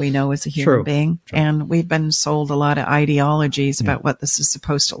know what we know as a human being. True. And we've been sold a lot of ideologies about what this is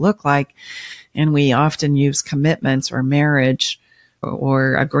supposed to look like. And we often use commitments or marriage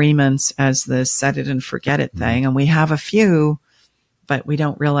or agreements as the set it and forget it thing. And we have a few, but we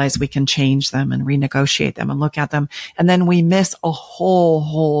don't realize we can change them and renegotiate them and look at them. And then we miss a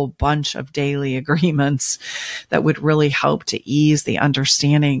whole bunch of daily agreements that would really help to ease the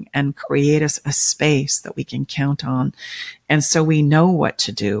understanding and create us a space that we can count on. And so we know what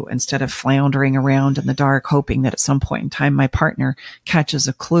to do instead of floundering around in the dark, hoping that at some point in time, my partner catches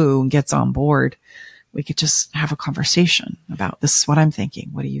a clue and gets on board. we could just have a conversation about, this is what I'm thinking.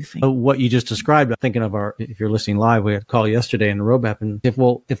 What do you think? What you just described, I'm thinking of if you're listening live, we had a call yesterday in the roadmap. And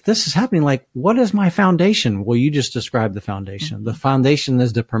if this is happening, like, what is my foundation? Well, you just described the foundation. Mm-hmm. The foundation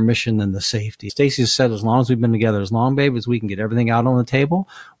is the permission and the safety. Stacey said, as long as we've been together, as long, babe, as we can get everything out on the table,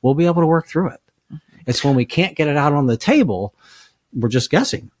 we'll be able to work through it. Mm-hmm. It's when we can't get it out on the table, we're just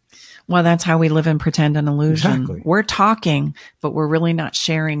guessing. Well, that's how we live in pretend and illusion. Exactly. We're talking, but we're really not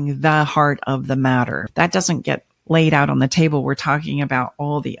sharing the heart of the matter. That doesn't get laid out on the table. We're talking about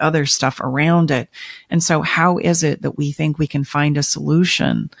all the other stuff around it. And so how is it that we think we can find a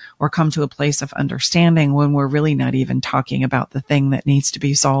solution or come to a place of understanding when we're really not even talking about the thing that needs to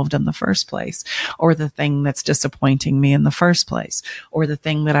be solved in the first place, or the thing that's disappointing me in the first place, or the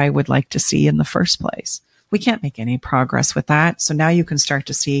thing that I would like to see in the first place? We can't make any progress with that. So now you can start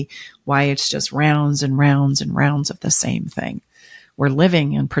to see why it's just rounds and rounds and rounds of the same thing. We're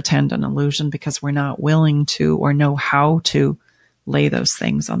living in pretend and illusion because we're not willing to or know how to lay those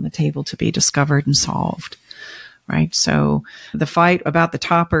things on the table to be discovered and solved, right? So the fight about the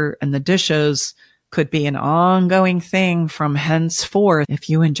topper and the dishes could be an ongoing thing from henceforth if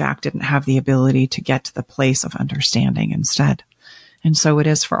you and Jack didn't have the ability to get to the place of understanding instead. And so it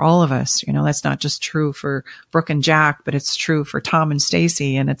is for all of us. You know, that's not just true for Brooke and Jack, but it's true for Tom and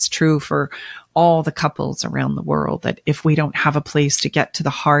Stacey, and it's true for all the couples around the world, that if we don't have a place to get to the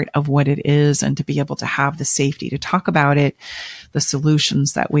heart of what it is and to be able to have the safety to talk about it, the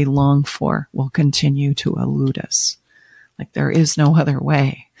solutions that we long for will continue to elude us. Like, there is no other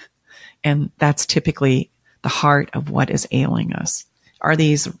way. And that's typically the heart of what is ailing us. Are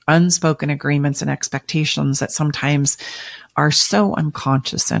these unspoken agreements and expectations that sometimes are so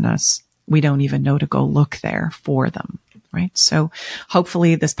unconscious in us, we don't even know to go look there for them, right? So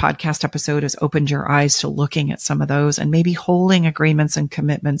hopefully this podcast episode has opened your eyes to looking at some of those and maybe holding agreements and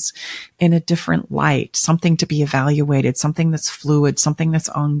commitments in a different light, something to be evaluated, something that's fluid, something that's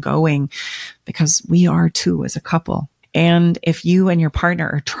ongoing, because we are too as a couple. And if you and your partner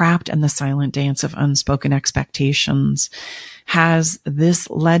are trapped in the silent dance of unspoken expectations, has this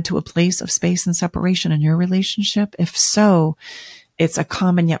led to a place of space and separation in your relationship? If so, it's a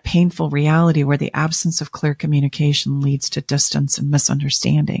common yet painful reality where the absence of clear communication leads to distance and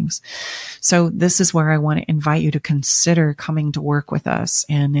misunderstandings. So this is where I want to invite you to consider coming to work with us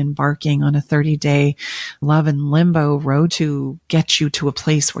and embarking on a 30-day love and limbo road to get you to a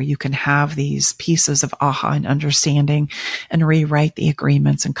place where you can have these pieces of aha and understanding and rewrite the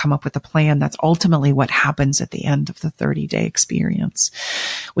agreements and come up with a plan. That's ultimately what happens at the end of the 30-day experience.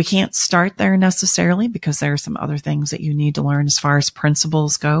 We can't start there necessarily because there are some other things that you need to learn as far as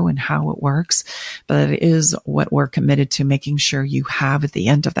principles go and how it works, but it is what we're committed to making sure you have at the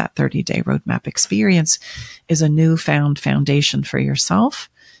end of that 30-day roadmap experience is a newfound foundation for yourself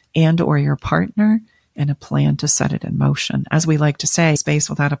and or your partner and a plan to set it in motion. As we like to say, space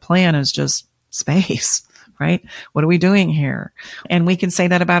without a plan is just space, right? What are we doing here? And we can say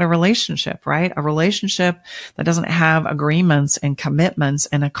that about a relationship, right? A relationship that doesn't have agreements and commitments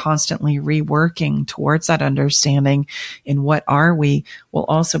and a constantly reworking towards that understanding in what are we will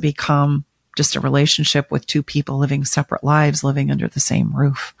also become just a relationship with two people living separate lives, living under the same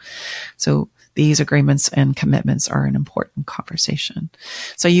roof. So these agreements and commitments are an important conversation.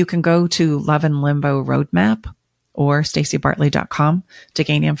 So you can go to Love and Limbo Roadmap or staceybartley.com to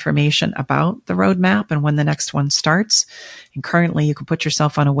gain information about the roadmap and when the next one starts. And currently you can put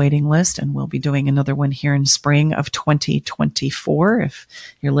yourself on a waiting list, and we'll be doing another one here in spring of 2024 if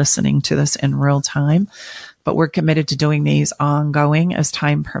you're listening to this in real time. But we're committed to doing these ongoing as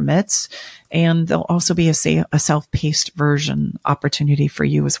time permits. And there'll also be a self-paced version opportunity for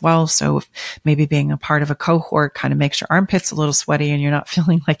you as well. So if maybe being a part of a cohort kind of makes your armpits a little sweaty and you're not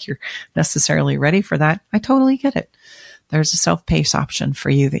feeling like you're necessarily ready for that, I totally get it. There's a self-pace option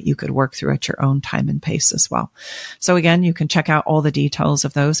for you that you could work through at your own time and pace as well. So again, you can check out all the details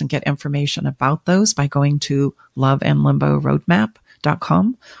of those and get information about those by going to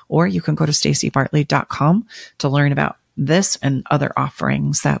loveandlimboroadmap.com, or you can go to staceybartley.com to learn about this and other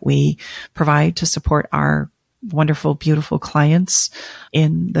offerings that we provide to support our wonderful, beautiful clients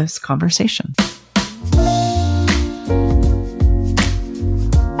in this conversation.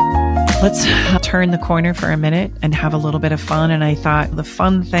 Let's turn the corner for a minute and have a little bit of fun. And I thought the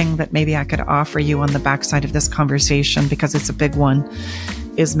fun thing that maybe I could offer you on the backside of this conversation, because it's a big one,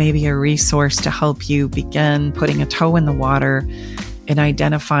 is maybe a resource to help you begin putting a toe in the water and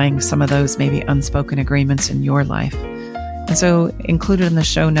identifying some of those maybe unspoken agreements in your life. And so included in the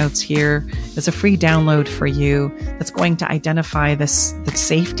show notes here is a free download for you that's going to identify the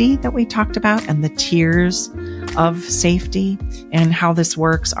safety that we talked about and the tiers of safety. And how this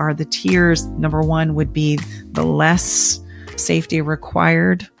works are the tiers. Number one would be the less safety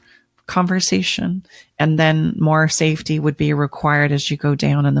required conversation. And then more safety would be required as you go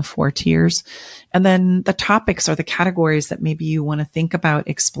down in the 4 tiers. And then the topics or the categories that maybe you want to think about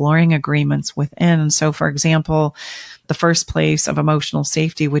exploring agreements within. So for example, the first place of emotional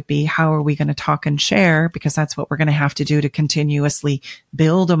safety would be, how are we going to talk and share? Because that's what we're going to have to do to continuously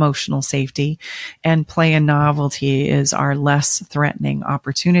build emotional safety. And play and novelty is our less threatening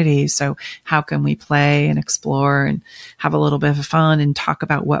opportunities. So how can we play and explore and have a little bit of fun and talk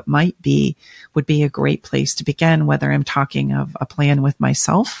about what might be, would be a great place to begin, whether I'm talking of a plan with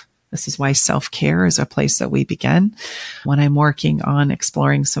myself. This is why self-care is a place that we begin. When I'm working on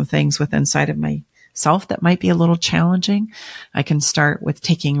exploring some things within inside of myself that might be a little challenging, I can start with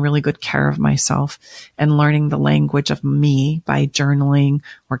taking really good care of myself and learning the language of me by journaling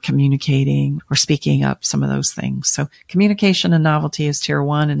or communicating or speaking up some of those things. So communication and novelty is tier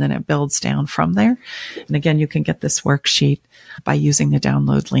 1, and then it builds down from there. And again, you can get this worksheet by using the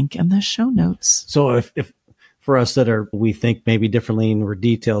download link in the show notes. So if for us we think maybe differently and we're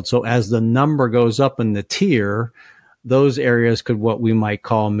detailed. So as the number goes up in the tier, those areas could what we might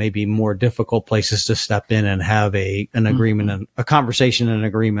call maybe more difficult places to step in and have an agreement and a conversation and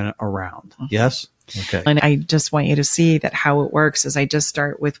agreement around. Yes? Okay. And I just want you to see that how it works is I just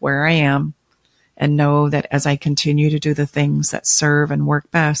start with where I am and know that as I continue to do the things that serve and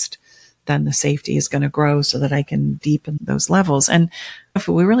work best, then the safety is going to grow so that I can deepen those levels. And if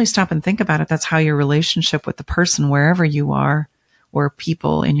we really stop and think about it, that's how your relationship with the person, wherever you are, or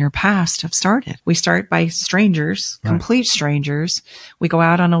people in your past have started. We start by strangers, complete strangers. We go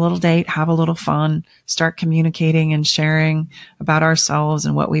out on a little date, have a little fun, start communicating and sharing about ourselves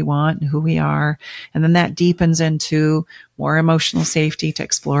and what we want and who we are. And then that deepens into more emotional safety to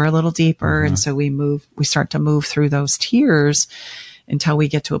explore a little deeper. And so we start to move through those tiers until we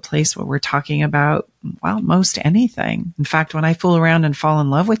get to a place where we're talking about, well, most anything. In fact, when I fool around and fall in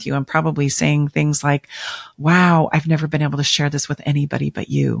love with you, I'm probably saying things like, wow, I've never been able to share this with anybody but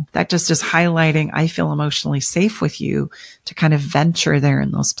you. That just is highlighting, I feel emotionally safe with you to kind of venture there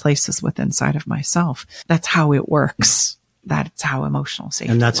in those places within inside of myself. That's how it works. That's how emotional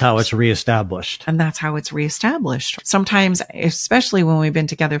safety And that's works. how it's reestablished. And that's how it's reestablished. Sometimes, especially when we've been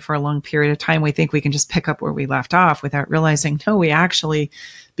together for a long period of time, we think we can just pick up where we left off without realizing, no, we actually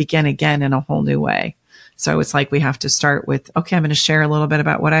begin again in a whole new way. So it's like we have to start with, okay, I'm going to share a little bit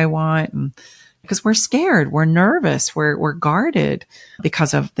about what I want. And because we're scared, we're nervous, we're guarded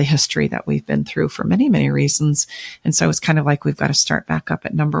because of the history that we've been through for many, many reasons. And so it's kind of like we've got to start back up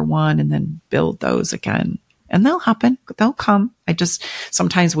at number 1 and then build those again. And they'll happen. They'll come.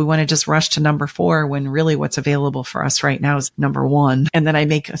 Sometimes we want to just rush to number 4 when really what's available for us right now is number 1. And then I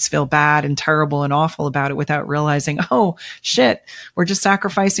make us feel bad and terrible and awful about it without realizing, oh shit, we're just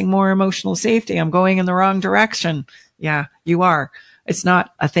sacrificing more emotional safety. I'm going in the wrong direction. Yeah, you are. It's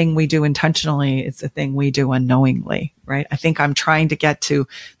not a thing we do intentionally. It's a thing we do unknowingly, right? I think I'm trying to get to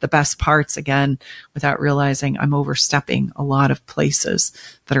the best parts again without realizing I'm overstepping a lot of places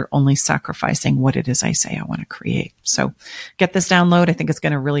that are only sacrificing what it is I say I want to create. So get this download. I think it's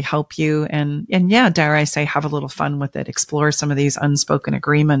going to really help you. And yeah, dare I say, have a little fun with it. Explore some of these unspoken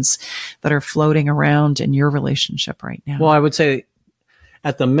agreements that are floating around in your relationship right now. Well, I would say,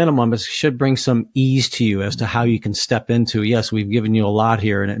 at the minimum, it should bring some ease to you as to how you can step into, yes, we've given you a lot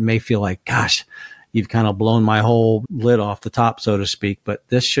here, and it may feel like, gosh, you've kind of blown my whole lid off the top, so to speak. But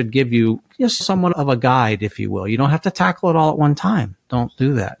this should give you just somewhat of a guide, if you will. You don't have to tackle it all at one time. Don't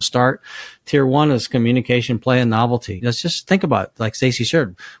do that. Start. Tier 1 is communication, play, and novelty. Let's just think about it. Like Stacey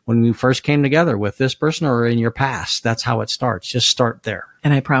shared, when you first came together with this person or in your past, that's how it starts. Just start there.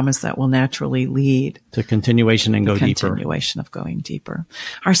 And I promise that will naturally lead to continuation and go deeper. Continuation of going deeper.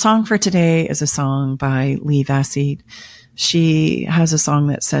 Our song for today is a song by Lee Vasseed. She has a song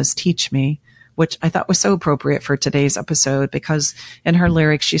that says, "Teach Me," which I thought was so appropriate for today's episode because in her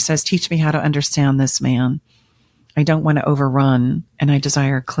lyrics, she says, "Teach me how to understand this man. I don't want to overrun and I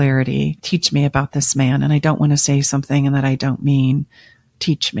desire clarity. Teach me about this man. And I don't want to say something and that I don't mean.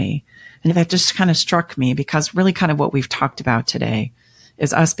 Teach me." And that just kind of struck me because really kind of what we've talked about today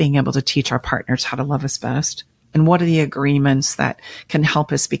is us being able to teach our partners how to love us best. And what are the agreements that can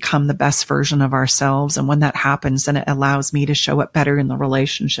help us become the best version of ourselves? And when that happens, then it allows me to show up better in the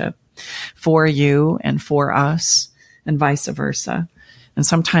relationship for you and for us and vice versa. And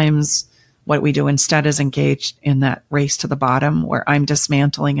sometimes what we do instead is engage in that race to the bottom where I'm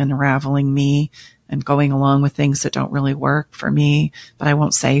dismantling and unraveling me and going along with things that don't really work for me, but I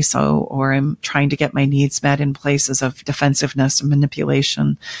won't say so, or I'm trying to get my needs met in places of defensiveness and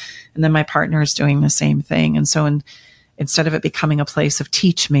manipulation. And then my partner is doing the same thing. And so instead of it becoming a place of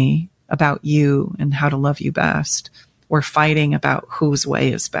teach me about you and how to love you best, we're fighting about whose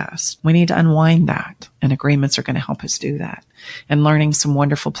way is best. We need to unwind that, and agreements are going to help us do that. And learning some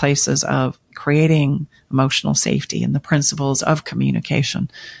wonderful places of creating emotional safety and the principles of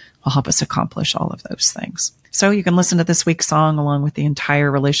communication will help us accomplish all of those things. So you can listen to this week's song along with the entire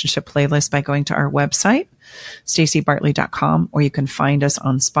relationship playlist by going to our website, stacybartley.com, or you can find us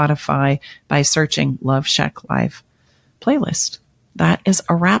on Spotify by searching Love Shack Live playlist. That is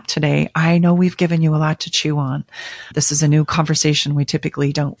a wrap today. I know we've given you a lot to chew on. This is a new conversation we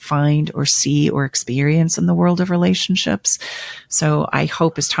typically don't find or see or experience in the world of relationships. So I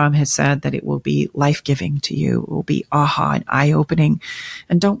hope, as Tom has said, that it will be life-giving to you. It will be aha and eye-opening.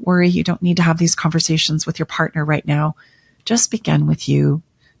 And don't worry, you don't need to have these conversations with your partner right now. Just begin with you.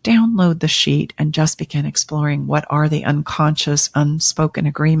 Download the sheet and just begin exploring what are the unconscious, unspoken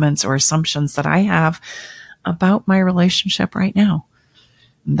agreements or assumptions that I have about my relationship right now.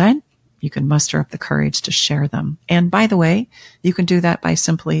 And then you can muster up the courage to share them. And by the way, you can do that by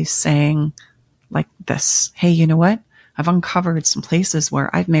simply saying like this, hey, you know what? I've uncovered some places where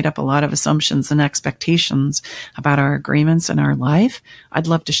I've made up a lot of assumptions and expectations about our agreements in our life. I'd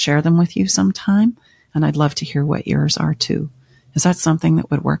love to share them with you sometime. And I'd love to hear what yours are too. Is that something that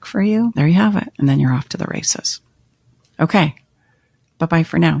would work for you? There you have it. And then you're off to the races. Okay. Bye-bye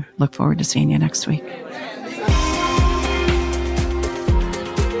for now. Look forward to seeing you next week.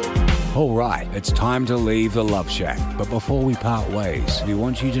 All right, it's time to leave the Love Shack. But before we part ways, we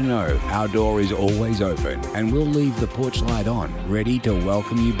want you to know our door is always open and we'll leave the porch light on, ready to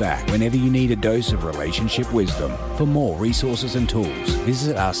welcome you back whenever you need a dose of relationship wisdom. For more resources and tools,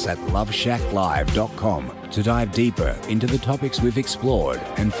 visit us at loveshacklive.com to dive deeper into the topics we've explored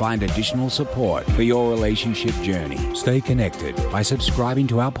and find additional support for your relationship journey. Stay connected by subscribing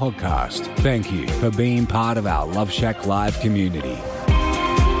to our podcast. Thank you for being part of our Love Shack Live community.